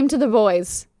this game to the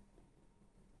boys.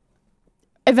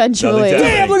 Eventually. Nothing's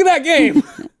happening. Damn, look at that game.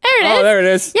 There it is. Oh, there it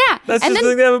is. Yeah. That's and just then,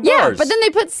 like they have in yeah, bars. but then they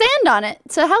put sand on it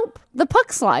to help the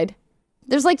puck slide.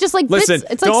 There's like just like Listen,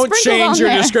 bits. It's like don't sprinkled change on your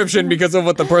there. description because of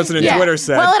what the person in Yeah. Twitter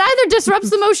said. Well, it either disrupts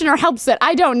the motion or helps it.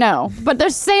 I don't know. But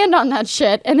there's sand on that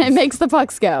shit, and it makes the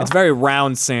pucks go. it's very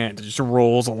round sand. It just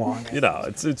rolls along. You know,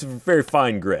 it's very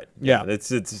fine grit. Yeah. It's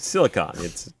silicon.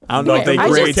 It's I don't know if they I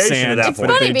grade just- sand. It's That's what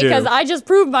Funny they do. because I just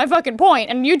proved my fucking point,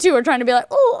 and you two are trying to be like,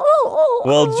 oh.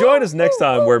 Well, join us next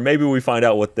time where maybe we find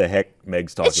out what the heck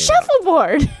Meg's talking It's about.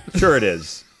 shuffleboard. Sure it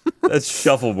is. That's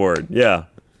shuffleboard. Yeah.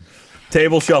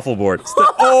 Table shuffleboard.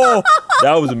 Oh,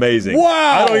 That was amazing. Wow.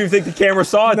 I don't even think the camera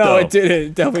saw it, no, though. it didn't.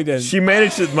 It definitely didn't. She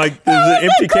managed to, like, there was an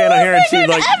empty can on here and she,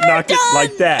 like, knocked it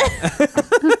like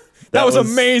that. that was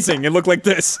amazing. It looked like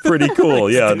this. Pretty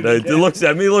cool. Yeah.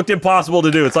 It looked impossible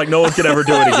to do. It's like no one could ever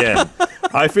do it again.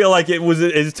 I feel like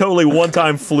it's totally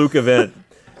one-time fluke event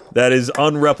that is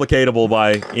unreplicatable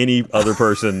by any other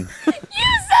person. You said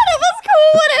it was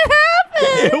cool when it happened.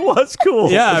 It was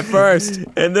cool. Yeah, at first.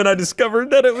 And then I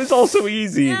discovered that it was also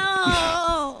easy.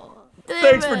 No.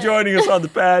 Thanks for joining us on The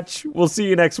Patch. We'll see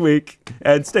you next week.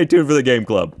 And stay tuned for the Game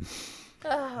Club.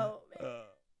 Oh.